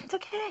gut. It's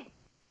okay.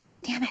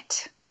 Damn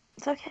it.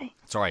 It's okay.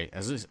 It's alright.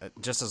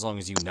 Just as long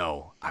as you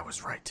know I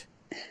was right.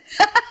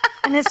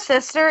 And his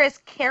sister is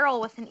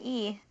Carol with an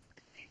E.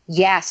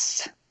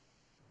 Yes.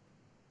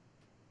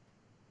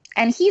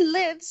 And he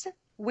lives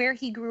where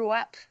he grew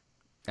up.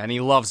 And he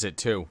loves it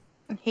too.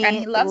 He, And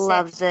he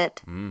loves it.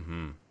 it.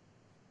 Mm-hmm.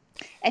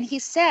 And he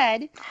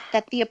said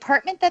that the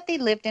apartment that they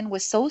lived in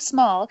was so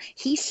small,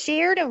 he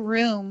shared a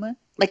room,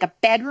 like a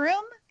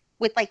bedroom,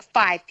 with like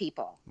 5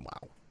 people.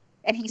 Wow.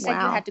 And he said you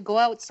Wow. had to go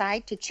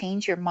outside to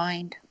change your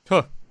mind.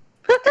 Huh.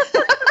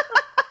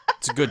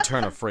 It's a good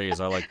turn of phrase.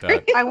 I like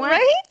that. I want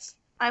Right?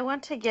 I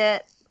want to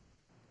get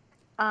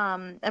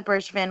a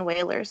Bergevin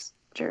Whalers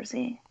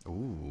jersey.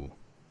 Ooh.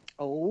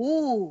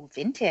 Oh,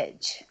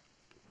 vintage.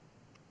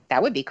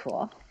 That would be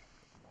cool.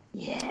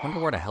 Yeah. I wonder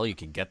where the hell you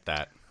could get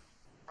that.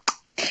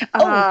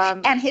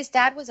 Oh, and his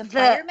dad was a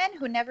fireman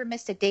who never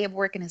missed a day of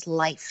work in his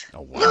life.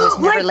 Oh, He was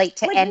wow. never late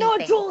to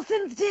anything.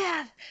 Jolson's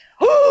dad.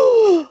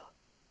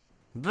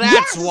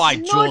 That's why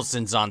no-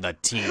 Jolson's on the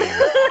team.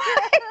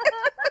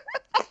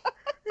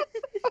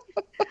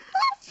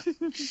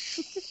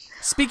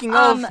 Speaking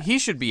of, he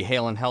should be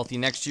hale and healthy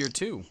next year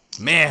too.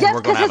 Man, Yes,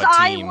 we're gonna because have his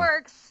a eye team.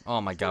 works.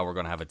 Oh my god, we're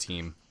gonna have a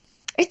team.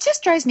 It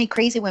just drives me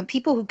crazy when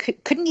people who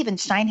couldn't even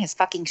shine his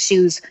fucking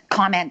shoes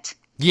comment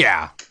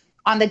Yeah.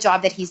 on the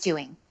job that he's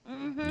doing.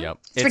 Mm-hmm. Yep.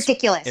 It's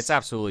ridiculous. It's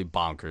absolutely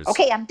bonkers.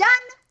 Okay, I'm done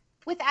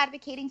with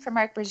advocating for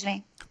Marc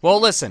Bergevin. Well,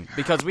 listen,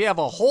 because we have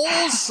a whole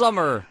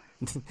summer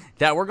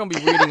that we're gonna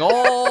be reading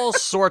all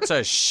sorts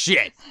of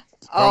shit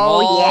from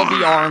all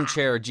the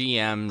armchair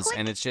GMs,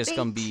 and it's just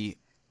gonna be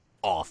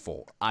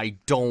awful. I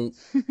don't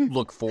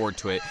look forward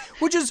to it,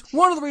 which is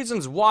one of the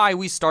reasons why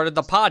we started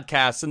the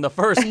podcast in the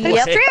first place.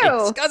 Yep,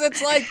 true. Because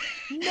it's like,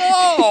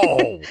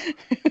 no,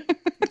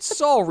 it's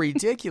so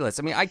ridiculous.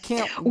 I mean, I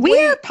can't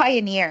We're wait.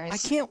 pioneers. I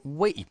can't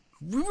wait.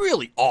 We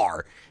really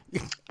are.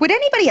 Would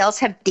anybody else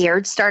have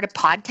dared start a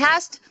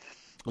podcast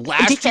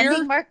Last defending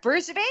year, Marc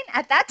Bergevin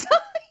at that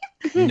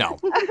time? no,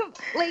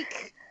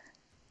 Like,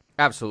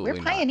 absolutely we're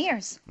not.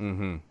 pioneers.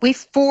 Mm-hmm. We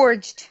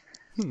forged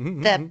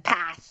the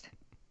path.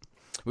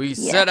 We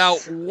set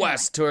out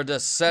west toward the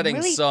setting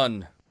Really-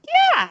 sun.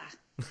 Yeah.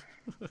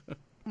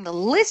 The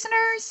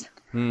listeners.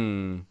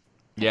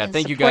 Yeah, been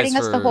thank you guys supporting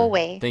us for the whole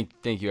way.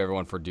 Thank you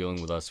everyone for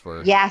dealing with us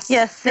for Yes.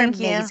 Yes, they're thank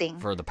you. amazing.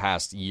 for the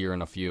past year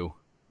and a few.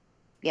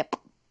 Yep.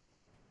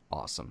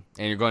 Awesome.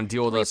 And you're going to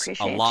deal with We us a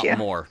appreciate lot you.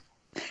 more.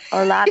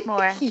 A lot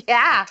more.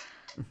 Yeah.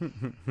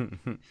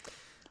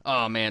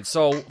 Oh man.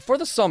 So for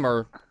the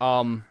summer,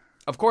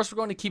 of course we're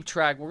going to keep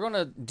track. We're going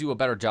to do a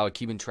better job of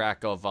keeping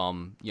track of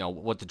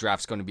what the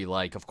draft's going to be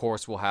like. Of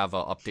course we'll have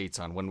updates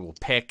on when we'll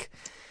pick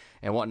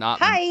and whatnot.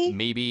 Hi.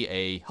 Maybe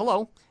a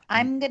hello.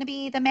 I'm going to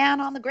be the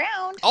man on the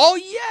ground Oh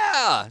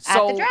yeah.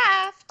 at the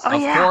draft. Oh,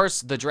 Of yeah.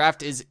 course, the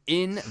draft is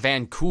in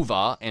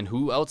Vancouver, and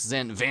who else is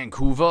in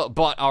Vancouver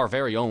but our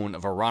very own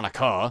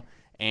Veronica,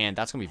 and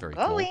that's gonna be very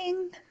cool.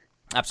 Going.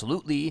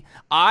 Absolutely.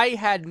 I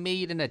had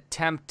made an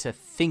attempt to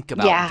think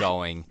about Yeah.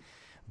 going,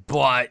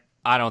 but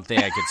I don't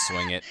think I could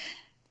swing it.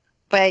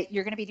 But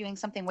you're going to be doing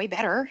something way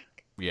better.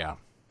 Yeah,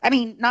 I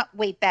mean, not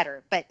way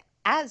better, but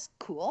as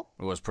cool.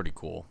 it was pretty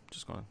cool.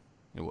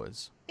 It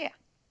was. Yeah.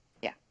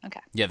 Okay.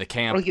 Yeah, the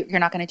camp. Oh, you're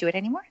not going to do it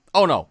anymore?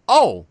 Oh no.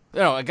 Oh,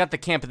 no, I got the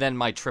camp and then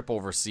my trip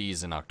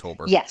overseas in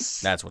October.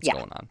 Yes. That's what's Yeah.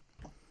 going on.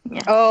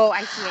 Oh,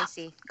 I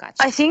see. Gotcha.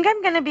 I think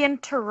I'm gonna be in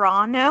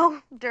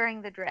Toronto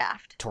during the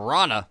draft.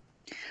 Toronto.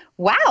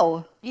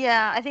 Wow.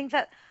 Yeah, I think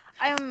that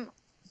I'm.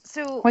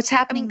 So What's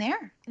happening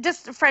there?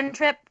 just a friend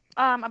trip.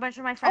 A bunch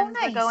of my friends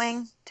nice. are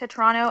going to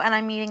Toronto, and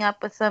I'm meeting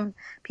up with some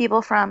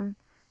people from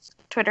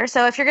Twitter.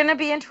 So if you're gonna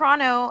be in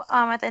Toronto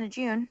at the end of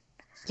June,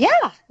 Yeah.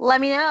 let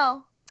me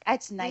know.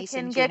 It's nice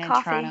can in get June in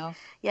coffee. Toronto.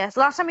 Yes,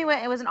 last time we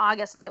went, it was in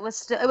August. It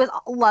was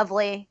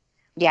lovely.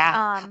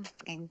 Yeah. Um,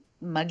 Fucking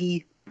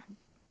muggy.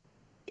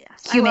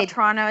 yes, I Humid. love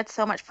Toronto. It's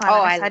so much fun.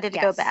 Oh, I'm excited to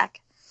go yes.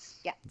 back.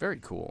 Very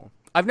cool.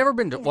 I've never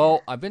been to.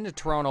 Well, I've been to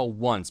Toronto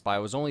once, but I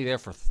was only there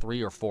for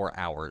 3 or 4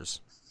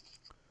 hours.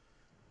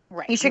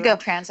 Right. You should were in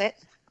go. transit.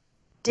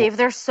 Dave,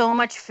 there's so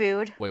much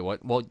food. Wait,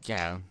 what? Well,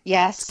 yeah.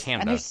 Yes.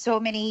 Canada. And there's so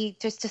many,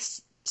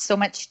 just so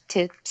much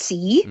to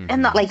see. And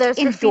Mhm. the, Like there's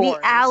Graffiti indoors.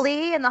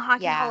 Alley and the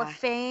Hockey Yeah. Hall of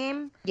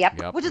Fame, Yep.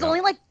 Yep, which is yep.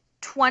 only like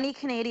 20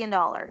 Canadian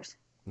dollars.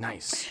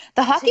 Nice.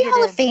 The Hockey you're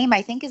Hall of good. Fame,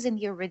 I think, is in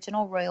the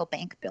original Royal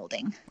Bank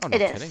building. Oh, no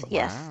It is, kidding.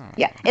 yes. Wow.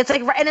 Yeah. It's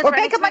like right, and it's Or right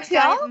Bank of next to a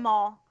Montreal? giant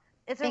mall.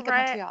 It's Bank a of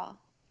right. Montreal.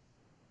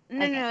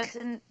 No, I no, think. it's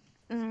in.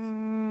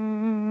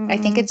 I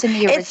think it's in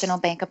the It's- original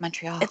Bank of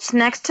Montreal. It's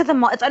next to the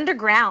mall. It's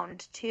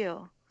underground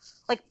too,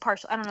 like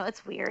partial. I don't know.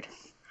 It's weird.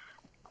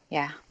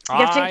 Yeah. You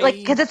have to like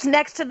because it's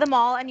next to the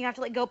mall, and you have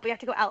to like go, but you have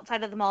to go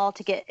outside of the mall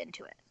to get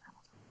into it.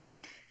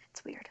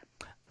 It's weird.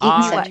 Eaton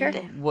I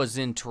Center? was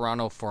in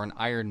Toronto for an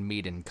Iron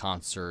Maiden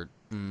concert.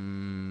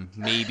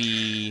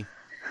 Maybe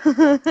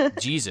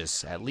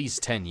Jesus, at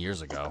least 10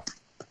 years ago.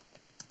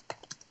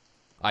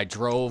 I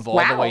drove all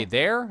the Wow. way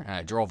there, and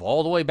I drove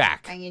all the way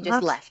back. And you just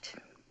That's- left.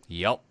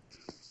 Yep.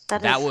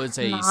 That That is was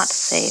a not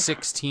safe.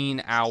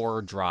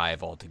 16-hour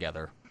drive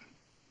altogether.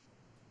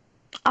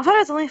 I thought it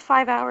was only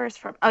 5 hours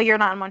from. Oh, you're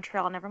not in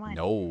Montreal. Never mind.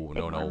 No.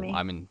 Ignore me.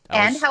 I'm in.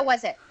 And how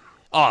was it?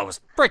 Oh, it was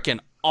freaking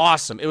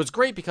awesome. It was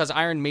great because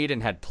Iron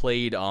Maiden had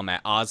played at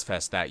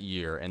Ozfest that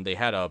year, and they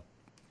had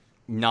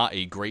not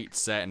a great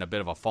set and a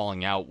bit of a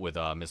falling out with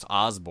Miss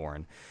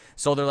Osborne.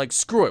 So they're like,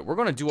 screw it, we're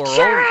gonna do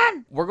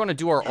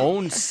our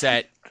own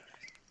set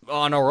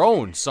on our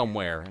own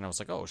somewhere. And I was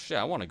like, oh, shit,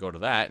 I want to go to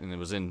that. And it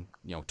was in,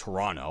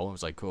 Toronto. I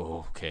was like,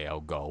 oh, okay,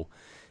 I'll go.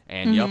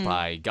 And, yep,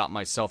 I got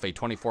myself a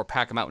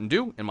 24-pack of Mountain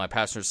Dew in my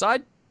passenger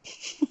side.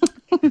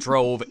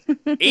 Drove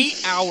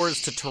 8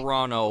 hours to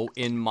Toronto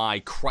in my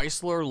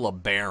Chrysler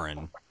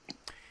LeBaron.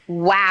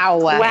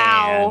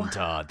 Wow.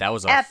 And that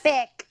was a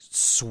Epic.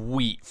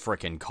 sweet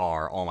freaking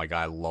car. Oh, my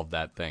God, I love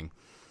that thing.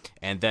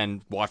 And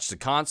then watched the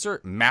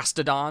concert.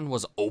 Mastodon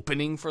was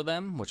opening for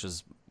them, which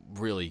was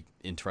really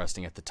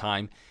interesting at the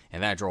time.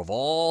 And then I drove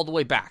all the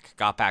way back.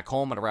 Got back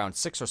home at around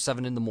 6 or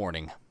 7 in the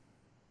morning.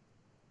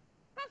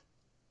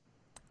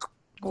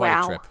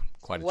 Quite a trip.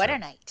 What a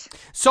night.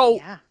 So,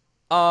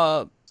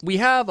 Yeah. we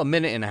have a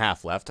minute and a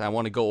half left. I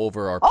want to go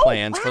over our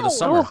plans for the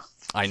summer.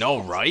 I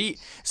know, right?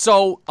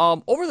 So,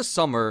 over the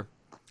summer,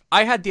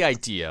 I had the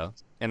idea,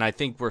 and I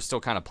think we're still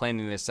kind of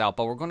planning this out,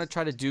 but we're going to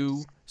try to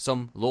do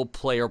some little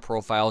player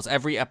profiles.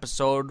 Every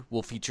episode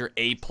will feature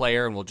a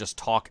player, and we'll just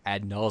talk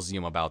ad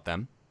nauseum about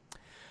them.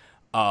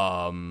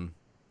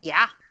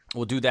 Yeah.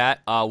 We'll do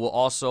that. We'll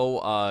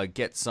also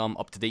get some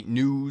up-to-date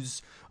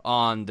news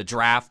on the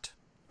draft.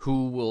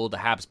 Who will the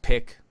Habs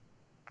pick?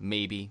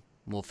 Maybe.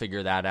 We'll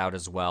figure that out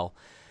as well.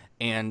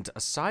 And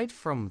aside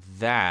from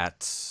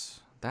that,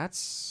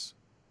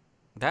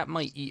 that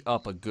might eat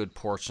up a good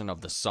portion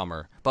of the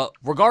summer. But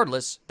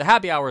regardless, the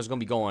happy hour is going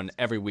to be going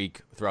every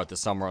week throughout the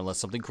summer unless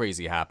something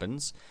crazy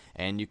happens.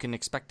 And you can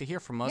expect to hear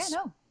from us. Yeah,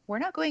 no. We're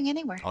not going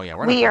anywhere. Oh, yeah,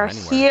 we're not We going are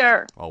anywhere.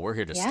 here. Oh, we're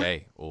here to Yeah.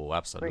 stay. Oh,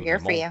 absolutely. We're here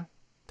for you.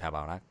 How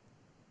about that?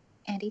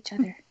 And each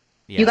other.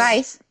 Yes. You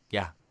guys,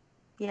 Yeah.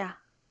 Yeah.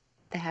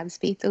 the Habs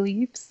beat the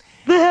Leafs.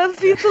 The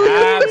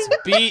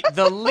Habs beat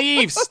the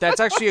Leafs. That's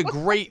actually a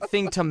great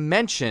thing to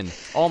mention.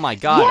 Oh my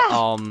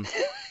God.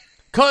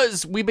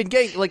 Cause we've been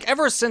getting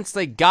ever since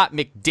they got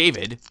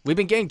McDavid, we've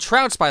been getting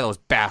trounced by those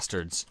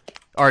bastards.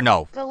 Or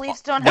no. The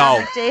Leafs don't No.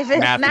 have David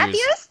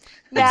Matthews.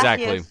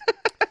 Exactly.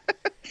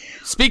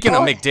 Speaking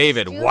of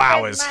McDavid,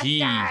 wow, is he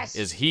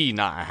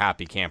not a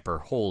happy camper?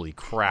 Holy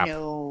crap.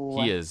 No.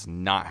 He is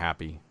not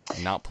happy.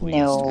 Not pleased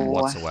No.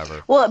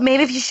 whatsoever. Well,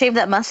 maybe if you shave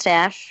that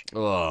mustache.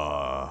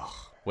 Ugh.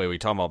 Wait, we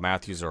talking about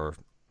Matthews or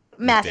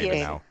Matthews. McDavid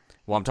now?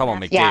 Well, I'm talking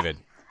about Yeah. McDavid.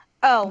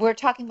 Oh. We're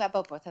talking about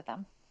both of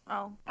them.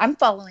 Oh. I'm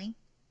following.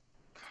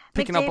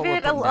 Picking up what we're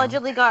McDavid putting down.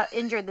 allegedly got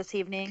injured this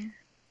evening.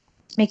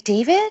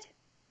 McDavid?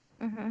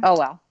 Mm-hmm. Oh,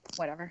 well.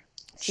 Whatever.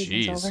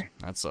 Season's Jeez, over.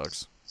 that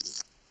sucks.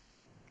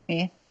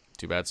 Yeah.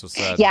 Too bad, so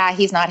sad. Yeah,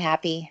 he's not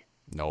happy.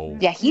 No.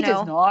 Yeah, he No.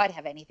 does not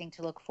have anything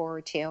to look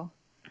forward to.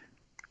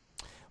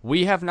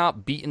 We have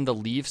not beaten the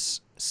Leafs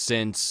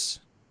since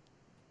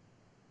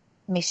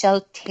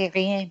Michel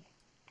Therrien.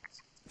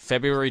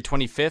 February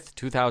 25th,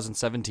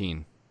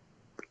 2017.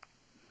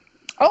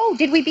 Oh,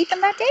 did we beat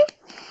them that day?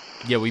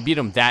 Yeah, we beat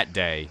them that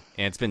day,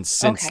 and it's been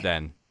since Okay.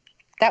 then.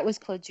 That was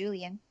Claude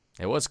Julien.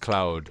 It was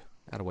Cloud.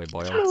 Attaway,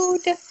 boy.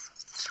 Claude.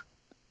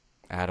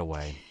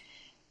 Attaway.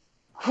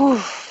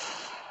 Whew.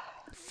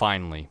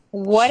 Finally.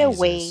 What a Jesus.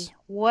 way.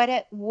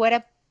 What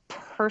a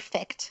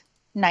perfect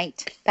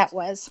night that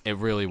was. It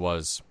really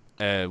was.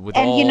 With And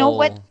all... you know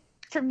what?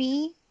 For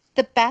me,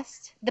 the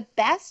best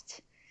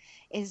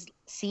is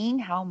seeing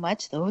how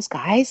much those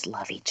guys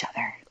love each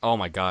other. Oh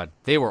my God.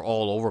 They were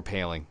all over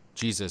Paling.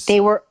 Jesus. They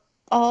were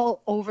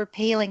all over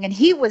Paling, and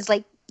he was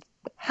like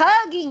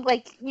hugging,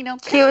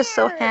 He was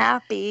so "Come here."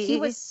 happy. He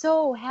was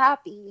so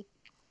happy.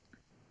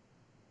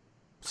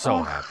 so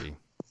Oh. happy.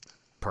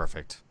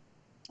 Perfect.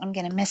 I'm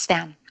gonna miss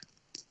them.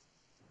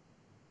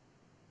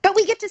 But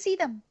we get to see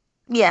them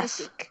this Yes.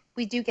 week.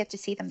 We do get to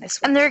see them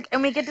this week.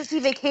 And we get to see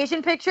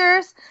vacation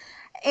pictures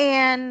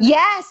and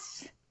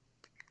Yes.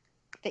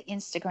 The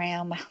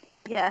Instagram.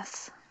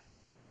 yes.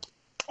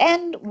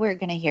 And we're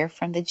gonna hear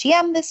from the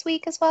GM this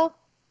week as well.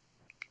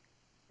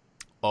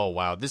 Oh,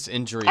 wow. This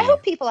injury. I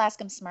hope people ask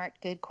him smart,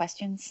 good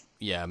questions.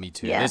 Yeah, me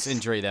too. Yes. This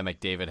injury that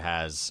McDavid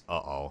has,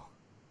 Uh-oh.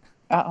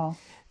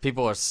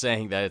 people are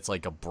saying that it's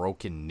like a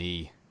broken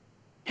knee.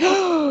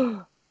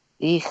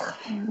 Eek.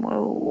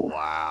 Whoa.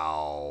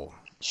 Wow.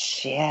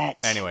 Shit.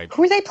 Anyway.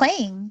 Who are they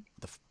playing?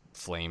 The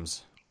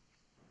Flames.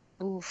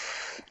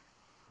 Oof.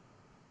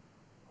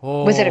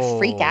 Oh. Was it a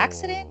freak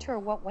accident or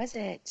what was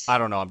it? I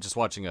don't know. I'm just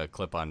watching a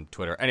clip on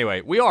Twitter.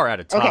 Anyway, we are out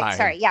of time. Okay,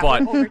 sorry. Yeah,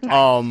 but we're over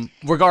time.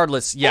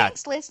 regardless, yeah.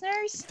 Thanks,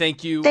 listeners.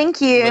 Thank you. Thank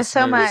you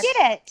so listeners. much. We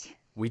did it.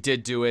 We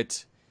did do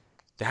it.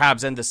 The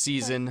Habs end the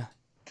season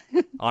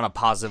on a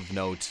positive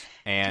note,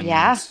 and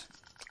Yeah.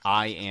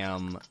 I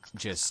am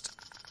just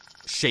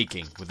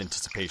shaking with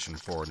anticipation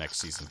for next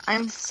season.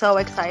 I'm so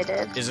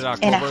excited. Is it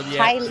And October yet?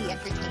 highly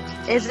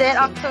entertaining. Is it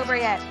October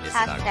yet? Is it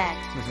Hashtag.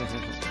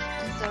 October?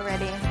 I'm so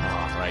ready.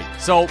 All right.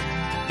 So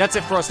that's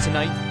it for us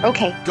tonight.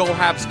 Okay. Go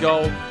Habs,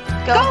 go!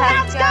 Go,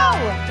 Habs, go!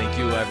 Thank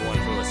you, everyone,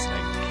 for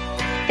listening.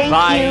 Thank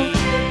Bye. you.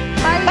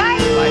 Bye. Bye.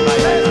 Bye. Bye.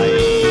 Bye. Bye.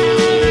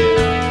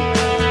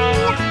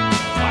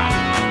 Wow.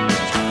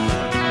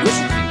 You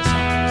should be the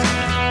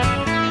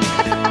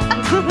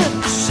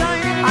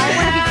I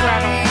want to be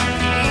Gretel.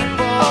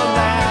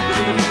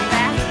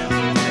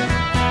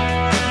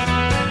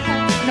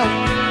 No.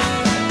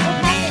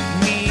 Meet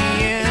me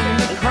in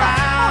the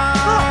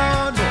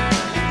crowd.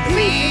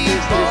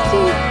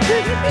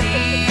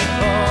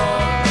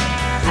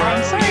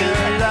 I'm sorry.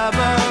 Love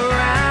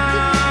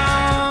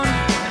around.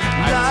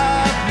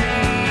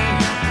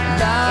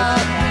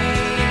 Love me.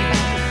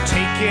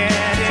 Take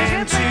care.